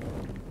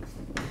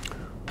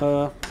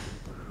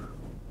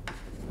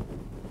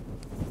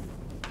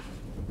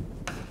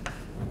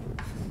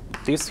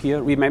this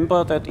here.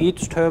 Remember that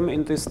each term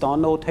in this star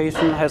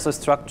notation has a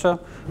structure.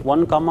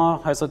 One gamma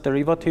has a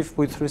derivative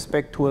with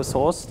respect to a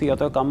source. The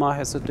other gamma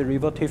has a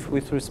derivative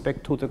with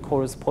respect to the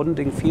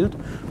corresponding field.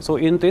 So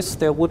in this,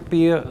 there would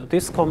be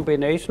this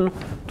combination,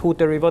 two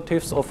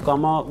derivatives of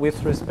gamma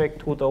with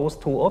respect to those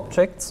two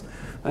objects.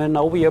 And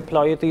now we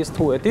apply these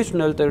two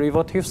additional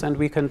derivatives, and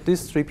we can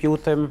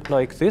distribute them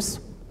like this.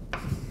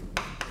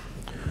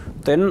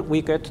 Then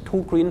we get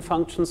two green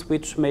functions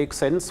which make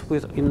sense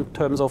in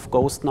terms of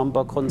ghost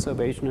number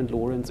conservation and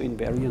Lorentz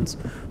invariance.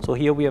 So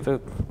here we have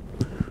a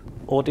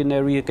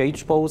ordinary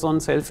gauge boson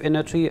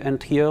self-energy,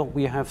 and here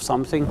we have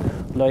something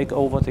like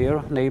over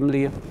there,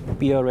 namely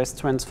BRS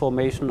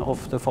transformation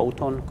of the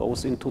photon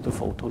goes into the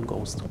photon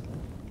ghost.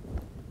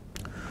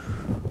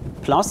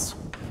 Plus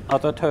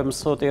other terms,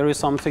 so there is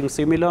something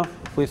similar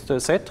with the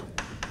Z.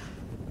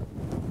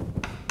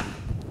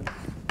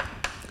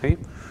 Okay.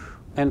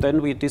 And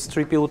then we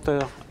distribute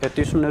the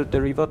additional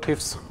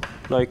derivatives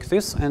like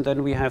this, and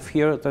then we have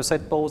here the Z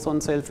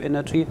boson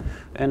self-energy,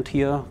 and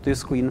here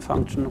this green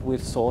function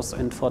with source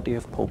and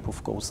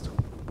Faddeev-Popov ghost.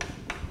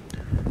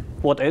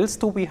 What else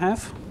do we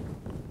have?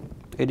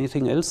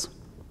 Anything else?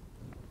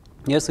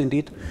 Yes,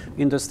 indeed.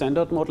 In the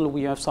standard model,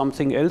 we have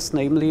something else,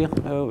 namely,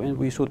 and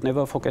we should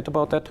never forget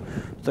about that,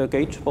 the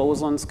gauge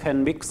bosons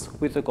can mix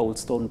with the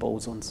Goldstone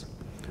bosons.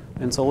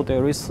 And so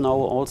there is now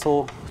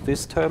also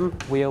this term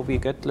where we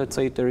get, let's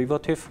say,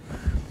 derivative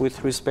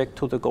with respect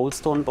to the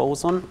Goldstone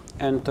boson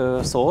and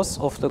the source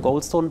of the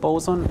Goldstone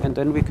boson, and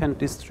then we can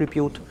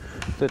distribute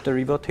the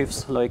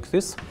derivatives like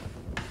this.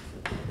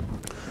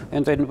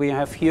 And then we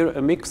have here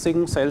a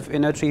mixing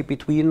self-energy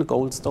between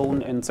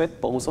Goldstone and Z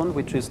boson,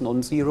 which is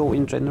non-zero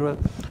in general,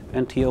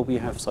 and here we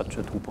have such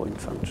a two-point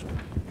function.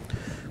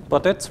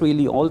 But that's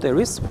really all there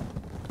is.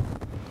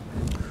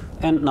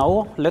 And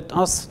now let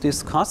us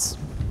discuss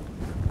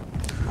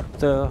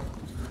the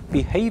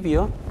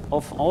behavior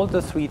of all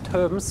the three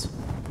terms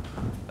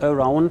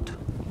around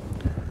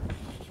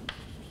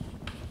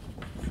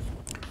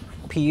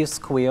p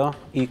square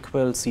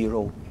equals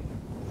 0,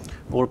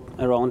 or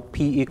around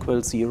p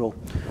equals 0.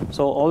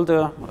 So all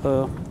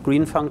the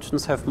green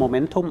functions have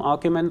momentum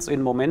arguments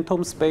in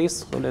momentum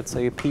space. So let's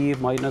say p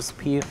minus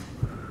p,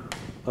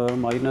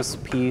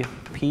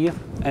 p,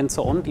 and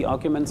so on. The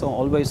arguments are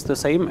always the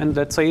same, and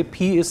let's say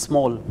p is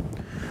small.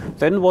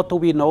 Then what do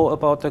we know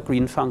about the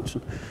green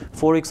function?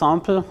 For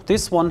example,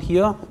 this one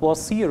here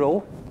was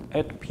 0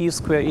 at p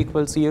square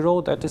equals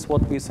 0. That is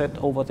what we set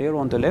over there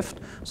on the left.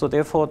 So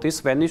therefore, this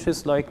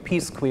vanishes like p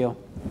square.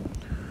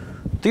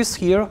 This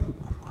here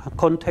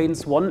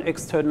contains one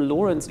external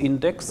Lorentz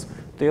index.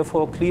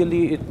 Therefore,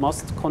 clearly, it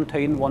must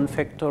contain one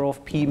factor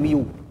of p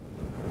mu.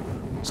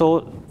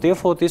 So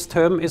therefore, this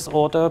term is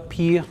order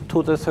p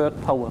to the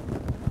third power.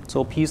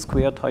 So p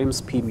squared times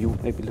p mu.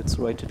 Maybe let's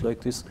write it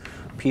like this.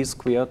 P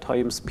squared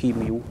times p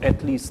mu,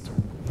 at least.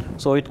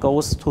 So it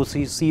goes to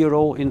the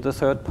 0 in the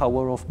third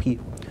power of p.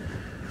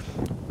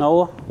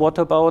 Now, what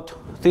about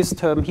this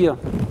term here?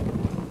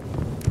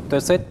 The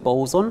Z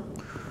boson.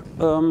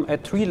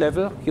 At tree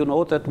level, you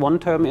know that one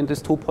term in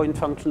this two-point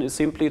function is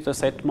simply the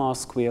Z mass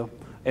square.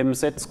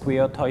 Mz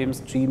squared times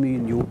g mu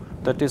nu.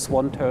 That is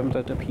one term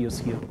that appears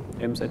here.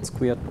 Mz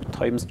squared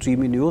times g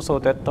mu nu. So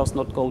that does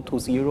not go to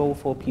 0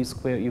 for p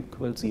squared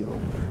equals 0.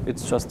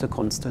 It's just a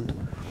constant.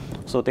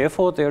 So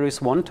therefore, there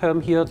is one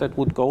term here that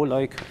would go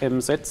like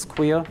mz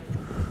squared,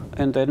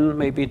 and then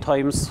maybe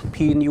times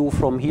p nu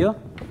from here.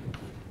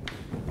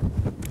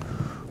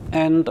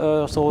 and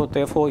so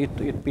therefore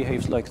it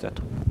behaves like that.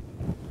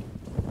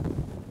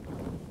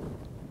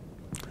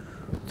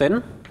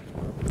 Then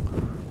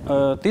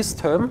this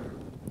term,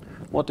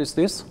 what is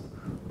this?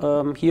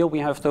 Here we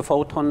have the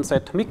photon Z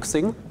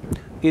mixing.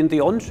 In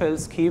the on-shell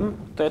scheme,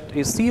 that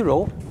is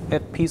 0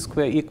 at p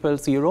square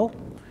equals 0.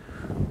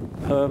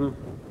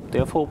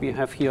 Therefore, we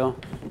have here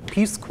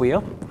p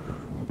square,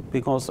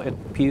 because at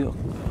p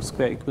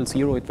square equals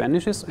 0 it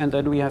vanishes. And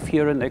then we have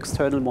here an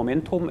external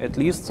momentum at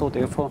least, so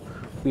therefore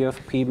we have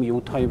p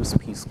mu times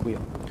p square.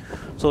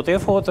 So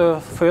therefore the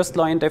first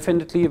line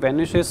definitely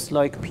vanishes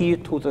like p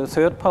to the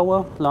third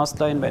power. Last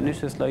line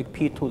vanishes like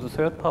p to the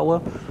third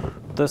power.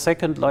 The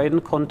second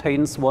line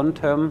contains one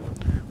term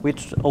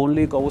which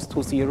only goes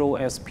to 0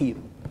 as p.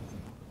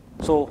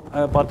 So,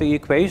 but the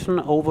equation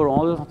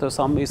overall, the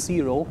sum is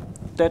 0.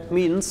 That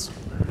means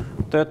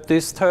that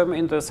this term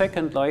in the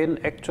second line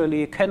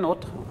actually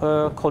cannot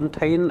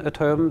contain a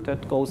term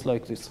that goes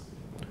like this.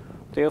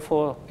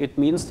 Therefore, it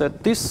means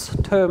that this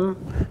term,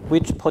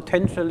 which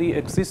potentially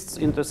exists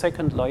in the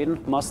second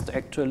line, must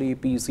actually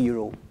be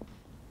 0.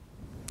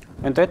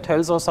 And that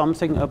tells us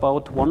something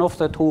about one of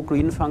the two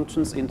green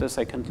functions in the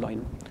second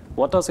line.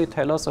 What does it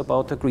tell us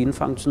about the green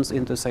functions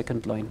in the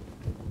second line?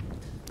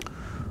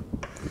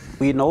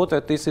 We know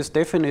that this is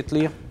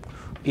definitely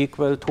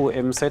equal to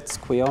mz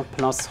square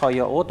plus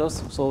higher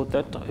orders, so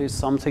that is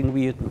something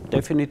we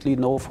definitely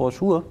know for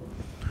sure.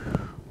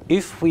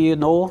 If we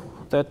know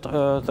that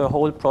the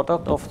whole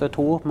product of the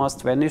two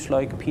must vanish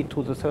like p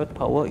to the third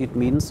power, it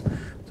means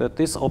that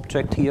this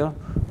object here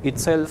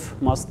itself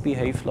must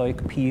behave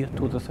like p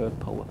to the third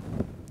power.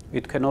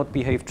 It cannot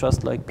behave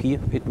just like p,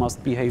 it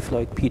must behave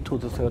like p to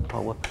the third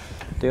power.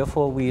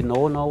 Therefore, we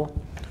know now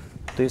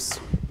this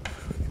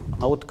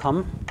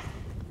outcome.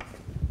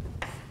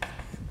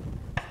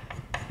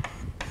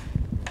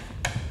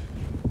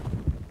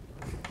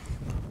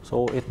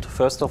 So it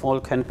first of all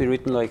can be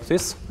written like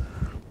this.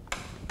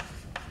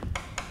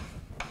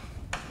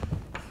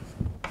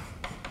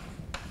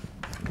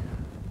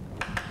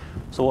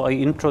 So I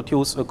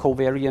introduce a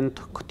covariant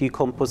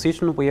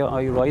decomposition where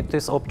I write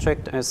this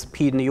object as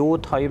p nu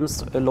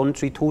times a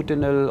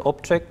longitudinal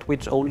object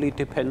which only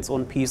depends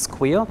on p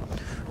square,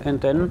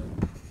 and then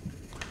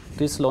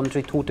this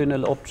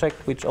longitudinal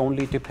object which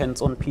only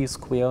depends on p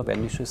square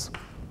vanishes.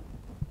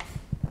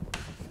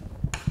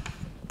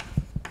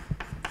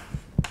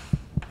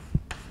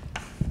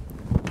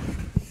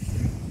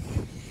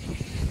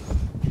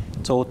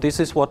 So this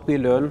is what we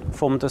learn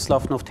from the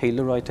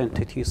Slavnov-Taylor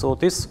identity. So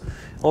this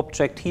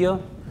object here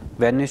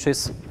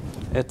vanishes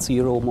at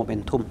 0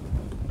 momentum.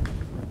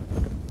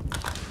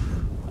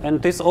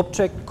 And this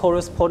object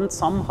corresponds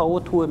somehow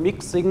to a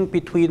mixing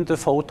between the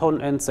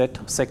photon and Z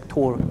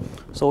sector.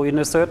 So in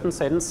a certain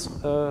sense,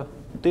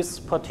 this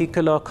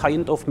particular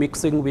kind of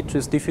mixing, which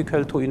is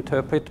difficult to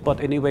interpret,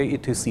 but anyway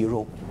it is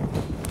 0.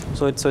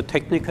 So it's a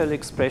technical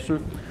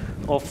expression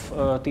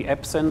of the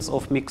absence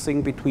of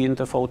mixing between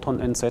the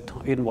photon and Z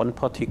in one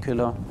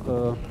particular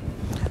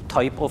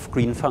type of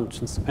green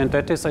functions. And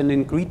that is an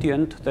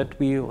ingredient that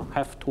we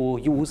have to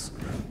use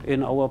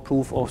in our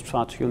proof of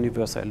charge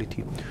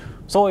universality.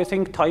 So I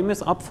think time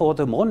is up for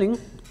the morning.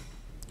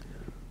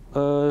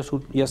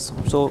 Yes,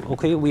 so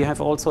okay, we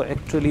have also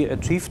actually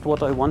achieved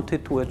what I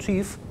wanted to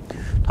achieve.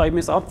 Time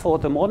is up for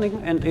the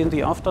morning, and in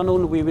the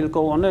afternoon we will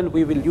go on and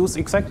we will use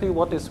exactly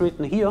what is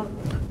written here,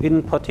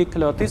 in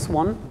particular this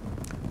one,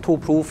 to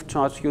prove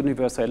charge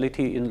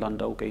universality in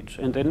Landau gauge.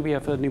 And then we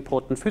have an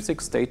important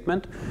physics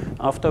statement.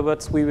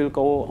 Afterwards, we will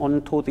go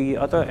on to the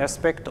other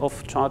aspect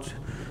of charge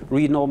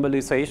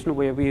renormalization,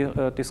 where we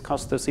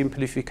discuss the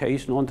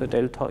simplification on the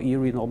delta E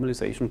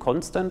renormalization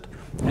constant.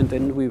 And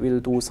then we will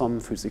do some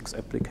physics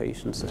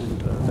applications, and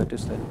that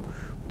is then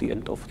the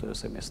end of the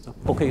semester.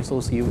 Okay,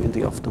 so see you in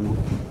the afternoon.